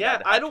just haven't Yeah,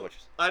 gotten in touch,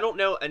 I don't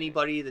know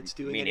anybody that's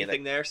doing Me neither.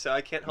 anything there, so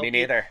I can't help Me you.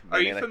 neither.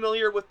 Are you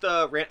familiar with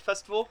the Rant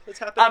Festival that's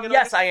happening in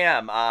Yes, August? I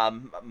am.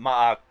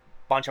 A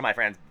bunch of my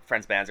friends'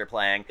 bands are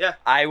playing. Yeah.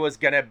 I was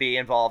gonna be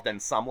involved in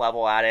some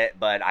level at it,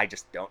 but I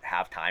just don't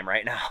have time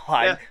right now.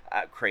 I'm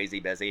crazy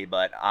busy,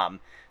 but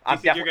Do you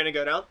think you're going to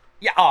go down?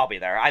 Yeah, I'll be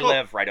there. I Cool.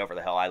 live right over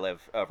the hill. I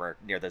live over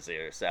near the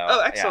zoo. So.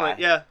 Oh, excellent.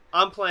 Yeah,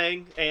 I'm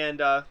playing,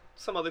 and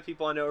some other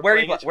people I know are Where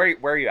are playing. you?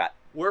 Where are you at?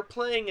 We're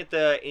playing at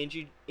the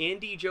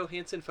Andy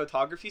Johansson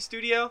Photography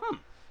Studio.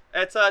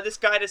 It's this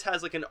guy just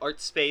has like an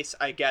art space,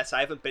 I guess.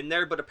 I haven't been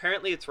there, but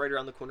apparently it's right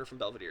around the corner from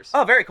Belvedere's.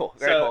 Oh, very cool.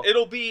 Very so cool.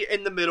 it'll be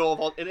in the middle of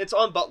all, and it's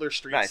on Butler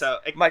Street. Nice. So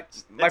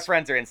my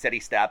friends are in City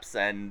Steps,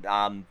 and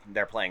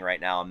they're playing right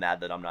now. I'm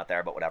mad that I'm not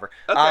there, but whatever.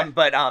 Okay.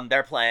 But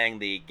they're playing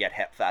the Get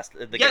Hip Fest.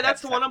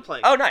 That's the one I'm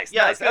playing. Oh, nice.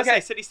 Yeah, nice. I was okay.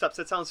 gonna say City Steps.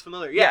 That sounds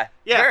familiar. Yeah.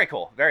 Very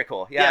cool. Very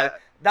cool. Yeah.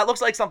 That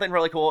looks like something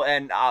really cool,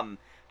 and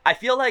I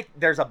feel like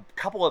there's a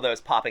couple of those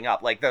popping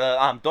up, like the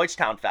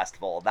Deutschtown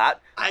Festival. That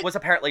was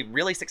apparently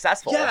really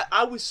successful. Yeah,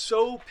 I was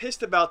so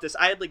pissed about this.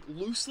 I had like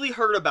loosely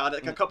heard about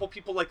it. Like a couple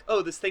people like,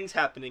 oh, this thing's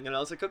happening, and I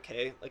was like,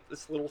 okay, like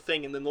this little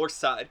thing in the north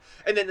side.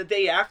 And then the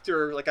day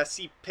after, like I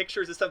see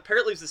pictures and stuff.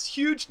 Apparently, it was this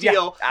huge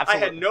deal. Yeah,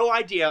 absolutely. I had no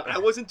idea. I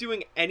wasn't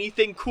doing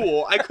anything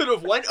cool. I could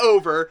have went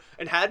over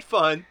and had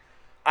fun.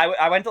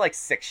 I went to like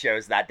 6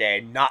 shows that day,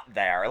 not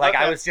there. Like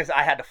Okay.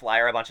 I had to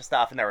flyer a bunch of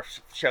stuff, and there were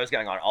shows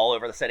going on all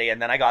over the city.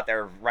 And then I got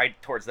there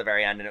right towards the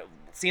very end, and it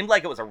seemed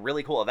like it was a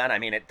really cool event. I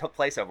mean, it took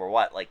place over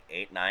like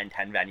 8, 9,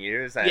 10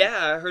 venues. And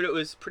Yeah, I heard it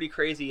was pretty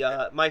crazy.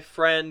 My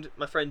friend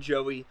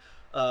Joey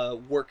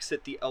works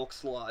at the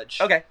Elks Lodge.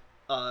 Okay.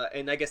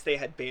 And I guess they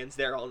had bands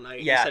there all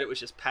night. Yeah. He said it was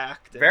just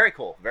packed. Very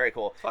cool. Very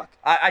cool. Fuck.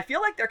 I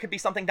feel like there could be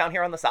something down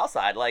here on the south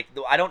side. Like,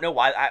 I don't know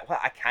why.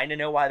 I kind of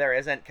know why there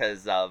isn't,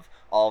 because of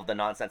all of the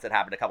nonsense that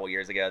happened a couple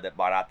years ago that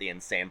brought out the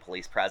insane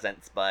police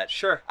presence. But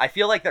Sure. I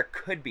feel like there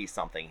could be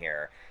something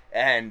here,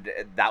 and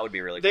that would be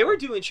really cool. They were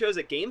doing shows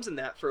at Games and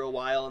that for a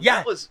while, and Yeah.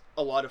 that was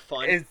a lot of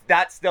fun. Is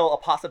that still a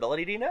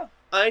possibility, do you know?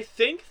 I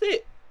think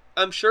that,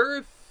 I'm sure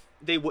if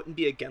they wouldn't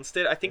be against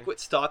it. I think what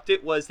stopped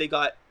it was they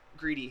got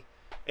greedy,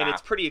 and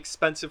it's pretty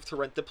expensive to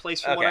rent the place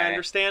from what I Okay.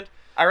 understand.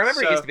 I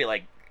remember it So- used to be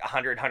like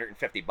 $100,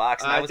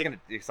 $150, and I I was think- going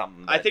to do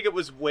something. I but- think it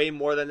was way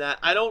more than that.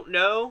 I don't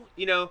know,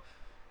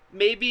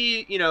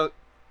 maybe,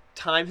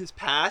 time has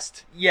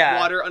passed. Yeah.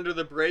 Water under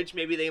the bridge.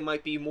 Maybe they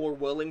might be more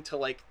willing to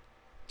like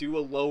do a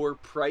lower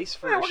price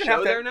for Yeah, a we're gonna show have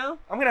to- there now.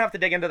 I'm going to have to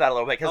dig into that a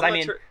little bit, because I'm I not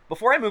mean, sure.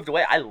 before I moved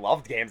away, I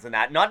loved games and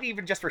that. Not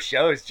even just for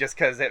shows, just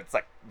because it's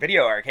like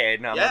video arcade,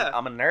 and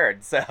I'm a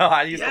nerd, so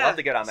I used to love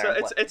to go down there So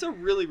and play. it's a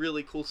really,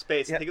 really cool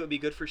space. Yeah. I think it would be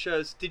good for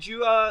shows. Did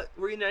you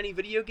were you in any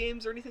video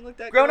games or anything like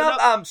that? Growing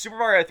up, Super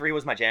Mario 3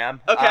 was my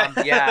jam. Okay.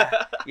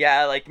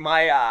 Yeah, like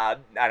my, I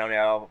don't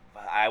know,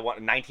 I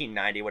want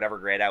 1990, whatever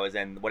grade I was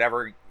in,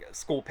 whatever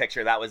school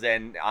picture that was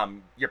in,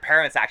 your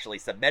parents actually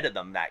submitted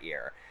them that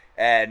year.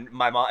 And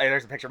my mom,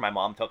 there's a picture my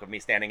mom took of me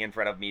standing in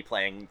front of me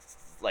playing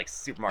like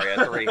Super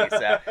Mario 3.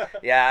 So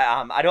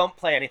yeah, I don't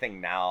play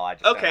anything now. I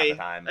just don't have the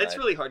time. It's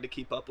but really hard to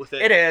keep up with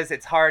it. it is.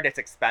 It's hard. It's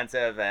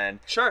expensive, and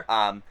Sure.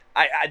 I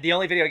the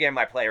only video game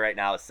I play right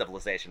now is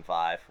Civilization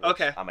 5. Which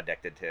Okay. I'm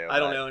addicted to. I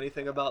don't but know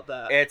anything about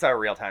that. It's a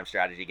real-time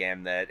strategy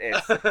game that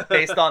it's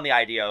based on the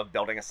idea of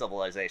building a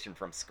civilization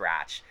from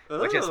scratch,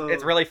 which is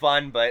it's Oh. really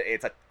fun, but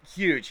it's a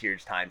huge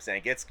time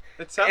sink. It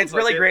sounds It's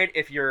really like it. great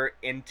if you're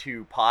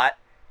into pot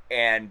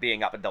and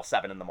being up until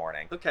 7 a.m.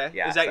 Okay.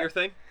 Yeah, Is that so- your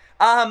thing?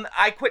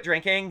 I quit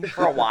drinking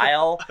for a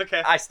while.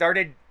 Okay. I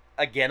started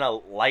again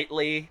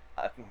lightly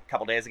a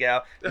couple days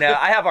ago. No,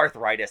 I have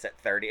arthritis at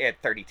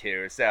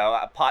 32, so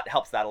pot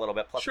helps that a little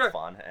bit. Plus, Sure. it's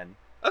fun, and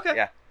Okay.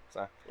 yeah.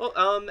 So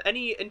Well,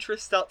 any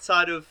interest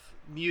outside of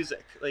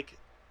music? Like,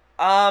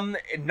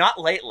 not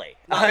lately.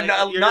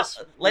 Not you're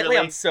just Lately. really-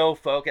 I'm so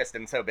focused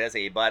and so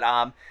busy. But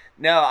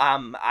no.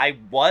 I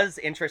was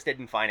interested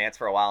in finance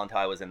for a while until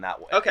I was in that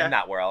Okay. in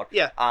that world.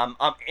 Yeah. I'm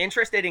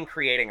interested in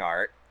creating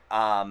art.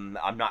 I'm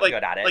not like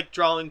good at it. Like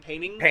drawing,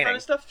 painting kind Painting.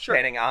 of stuff? Sure.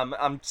 Painting.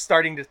 I'm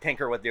starting to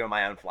tinker with doing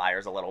my own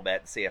flyers a little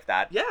bit, see if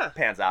that Yeah.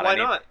 pans out. Why I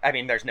mean, not? I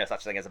mean, there's no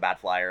such thing as a bad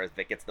flyer if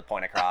it gets the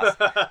point across.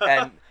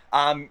 And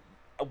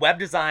web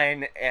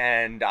design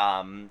and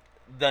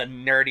the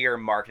nerdier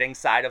marketing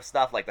side of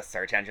stuff, like the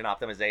search engine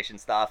optimization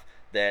stuff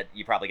that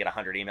you probably get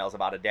 100 emails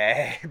about a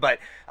day. But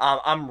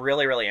I'm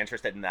really, really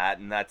interested in that,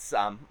 and that's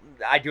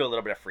I do a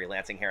little bit of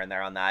freelancing here and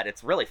there on that.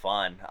 It's really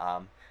fun.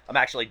 I'm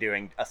actually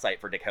doing a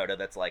site for Dakota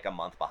that's like a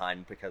month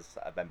behind because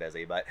I've been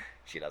busy, but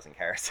she doesn't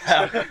care.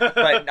 So,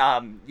 but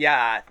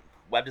yeah,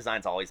 web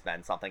design's always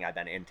been something I've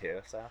been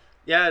into. So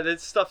Yeah,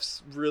 this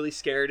stuff's really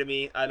scary to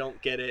me. I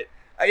don't get it.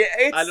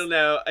 it's, I don't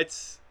know.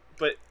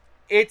 But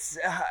It's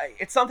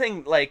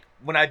something like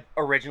when I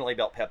originally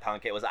built Pip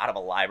Punk, it was out of a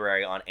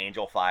library on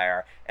Angel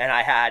Fire, and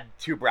I had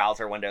 2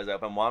 browser windows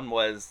open. One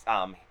was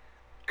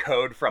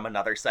code from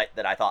another site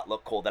that I thought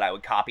looked cool that I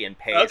would copy and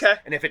paste, Okay.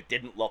 and if it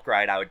didn't look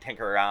right, I would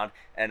tinker around.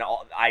 And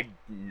I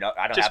don't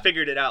just have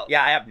figured it out.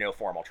 yeah, I have no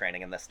formal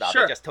training in this stuff.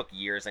 Sure. It just took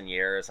years and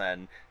years,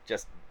 and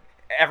just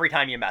every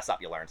time you mess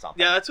up, you learn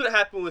something. Yeah, that's what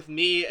happened with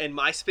me and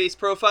MySpace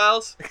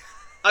profiles.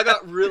 I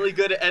got really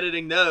good at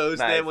editing those.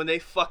 Nice. Then when they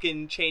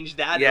fucking changed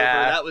that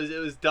Yeah. over, it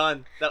was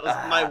done. That was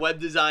my web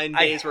design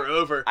days were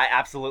over. I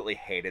absolutely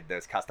hated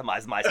those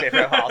customized MySpace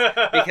profiles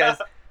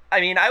because,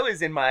 I mean, I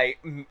was in my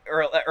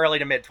early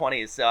to mid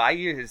 20s, so I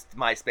used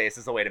MySpace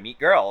as a way to meet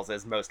girls,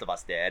 as most of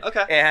us did.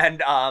 Okay.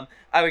 And I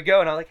would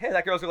go and I'm like, hey,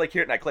 that girl's really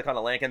cute, and I click on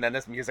a link, and then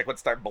this music would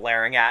start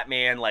blaring at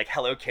me, and like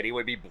Hello Kitty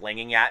would be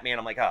blinging at me, and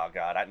I'm like, oh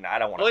god, I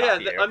don't want to Well, talk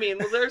yeah, to you. I mean,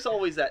 well, there's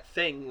always that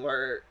thing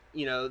where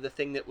the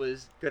thing that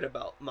was good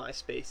about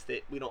MySpace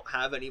that we don't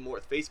have anymore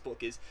with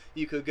Facebook is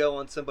you could go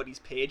on somebody's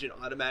page and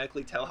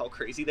automatically tell how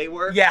crazy they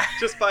were. Yeah.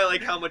 Just by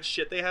like how much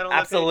shit they had on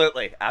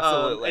Absolutely. that page.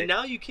 Absolutely. And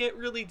now you can't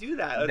really do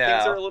that. No.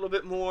 Things are a little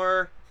bit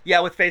more...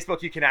 Yeah, with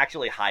Facebook, you can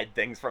actually hide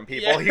things from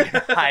people. Yeah. You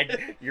can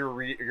hide your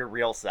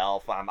real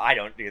self. I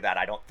don't do that,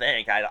 I don't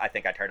think. I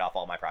think I turned off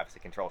all my privacy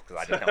controls because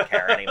I just don't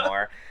care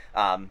anymore.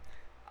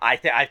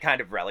 I've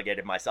kind of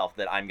relegated myself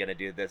that I'm going to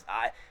do this.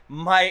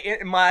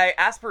 My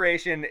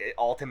aspiration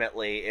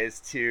ultimately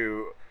is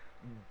to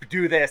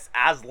do this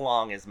as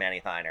long as Manny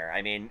Thiner.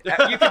 I mean,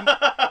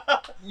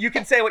 you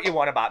can say what you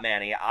want about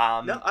Manny.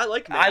 No, I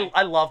like Manny.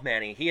 I love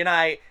Manny. He and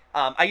I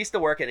used to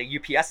work at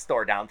a UPS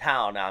store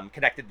downtown,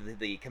 connected to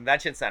the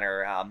convention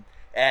center,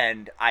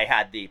 and I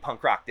had the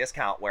punk rock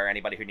discount where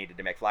anybody who needed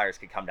to make flyers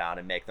could come down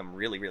and make them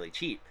really, really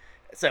cheap.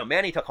 So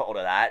Manny took hold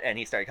of that, and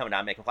he started coming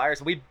down and making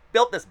flyers. We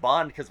built this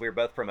bond because we were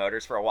both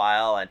promoters for a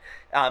while, and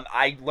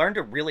I learned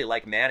to really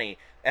like Manny,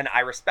 and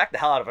I respect the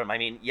hell out of him. I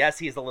mean, yes,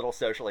 he's a little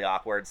socially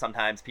awkward.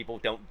 Sometimes people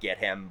don't get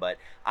him, but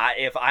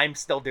if I'm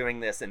still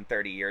doing this in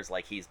 30 years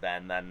like he's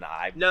been, then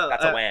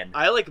that's a win.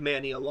 I like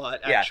Manny a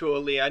lot,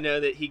 actually. Yeah. I know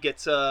that he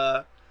gets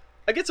a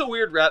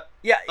weird rep.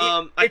 Yeah.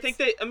 I think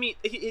that, I mean,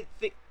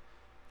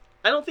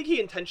 I don't think he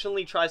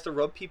intentionally tries to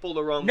rub people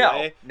the wrong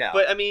way. No.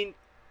 But I mean,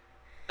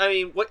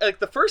 what, like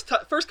the first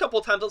couple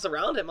of times I was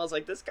around him, I was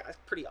like, this guy's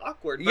pretty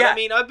awkward. But yeah. I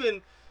mean,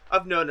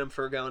 I've known him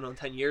for going on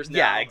 10 years now.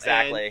 Yeah,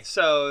 exactly. And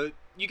so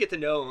you get to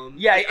know him.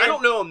 Yeah, I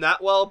don't know him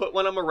that well, but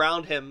when I'm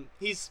around him,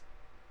 he's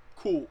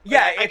cool.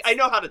 Yeah, I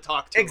know how to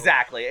talk to him.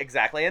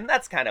 Exactly, and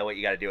that's kind of what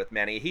you got to do with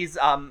Manny. He's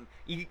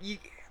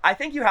I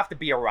think you have to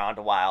be around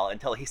a while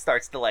until he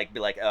starts to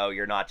be like, oh,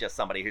 you're not just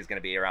somebody who's going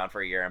to be around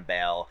for a year and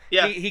bail.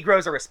 Yeah. He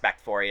grows a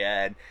respect for you,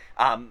 and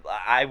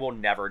I will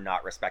never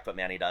not respect what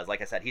Manny does.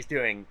 Like I said, he's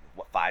doing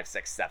 5,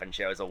 6, 7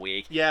 shows a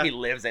week. Yeah. He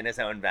lives in his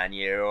own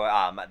venue,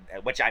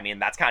 which, I mean,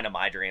 that's kind of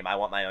my dream. I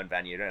want my own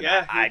venue, and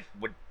yeah. I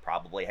would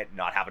probably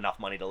not have enough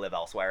money to live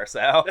elsewhere,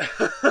 so...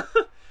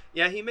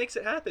 Yeah, he makes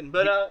it happen.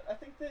 But I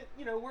think that,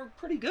 we're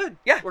pretty good.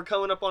 Yeah. We're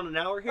coming up on an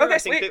hour here. Okay, I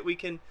think sweet. that we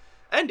can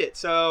end it.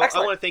 So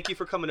Excellent. I want to thank you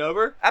for coming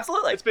over.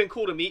 Absolutely. It's been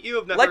cool to meet you.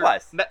 I've never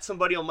Likewise. met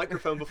somebody on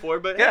microphone before,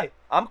 but yeah, hey.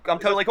 I'm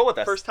totally cool with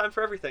this. First time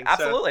for everything.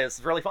 Absolutely. So,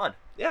 It's really fun.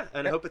 yeah,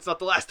 and I hope it's not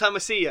the last time I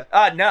see you.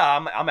 No,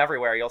 I'm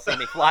everywhere. You'll see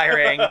me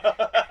flyering.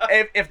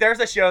 If there's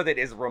a show that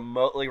is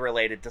remotely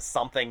related to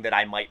something that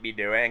I might be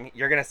doing,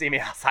 you're gonna see me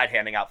outside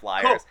handing out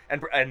flyers,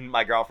 cool. and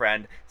my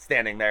girlfriend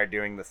standing there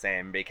doing the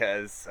same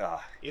because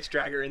you just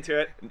drag her into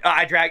it.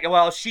 I dragged.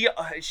 Well, she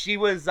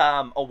was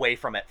away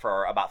from it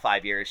for about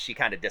 5 years. She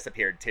kind of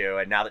disappeared too,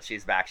 and now that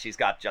she's back, she's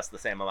got just the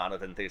same amount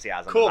of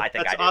enthusiasm. Cool. As I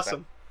think That's I do.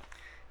 awesome.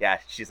 Yeah,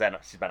 she's been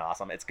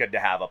awesome. It's good to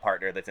have a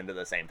partner that's into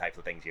the same types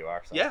of things you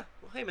are. So. Yeah.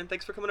 Well, hey man,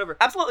 thanks for coming over.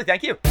 Absolutely,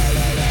 thank you.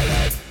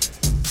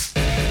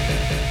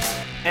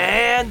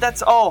 And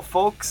that's all,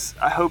 folks.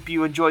 I hope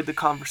you enjoyed the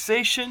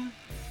conversation.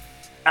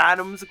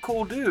 Adam's a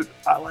cool dude.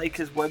 I like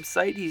his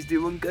website. He's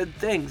doing good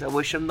things. I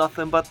wish him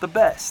nothing but the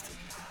best.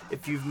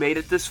 If you've made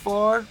it this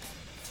far,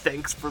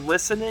 thanks for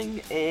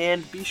listening,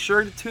 and be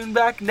sure to tune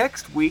back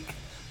next week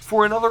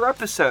for another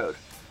episode.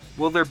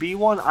 Will there be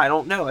one? I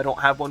don't know. I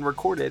don't have one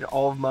recorded.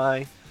 All of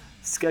my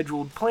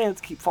scheduled plans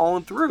keep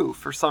falling through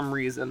for some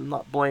reason. I'm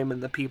not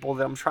blaming the people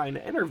that I'm trying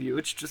to interview.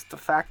 It's just a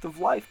fact of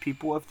life.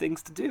 People have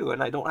things to do,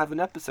 and I don't have an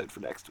episode for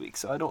next week,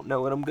 so I don't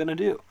know what I'm going to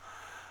do.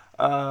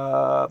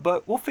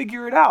 But we'll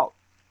figure it out.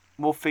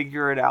 We'll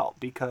figure it out,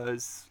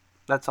 because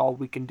that's all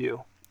we can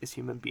do as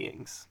human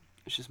beings.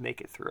 Is just make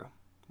it through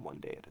one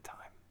day at a time.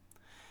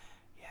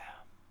 Yeah.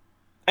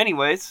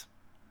 Anyways,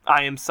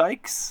 I am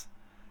Sykes.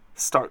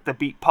 Start the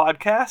Beat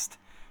Podcast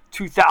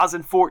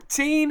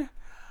 2014.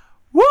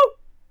 Woo!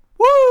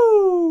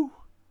 Woo!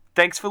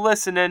 Thanks for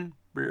listening.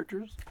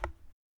 Beaters.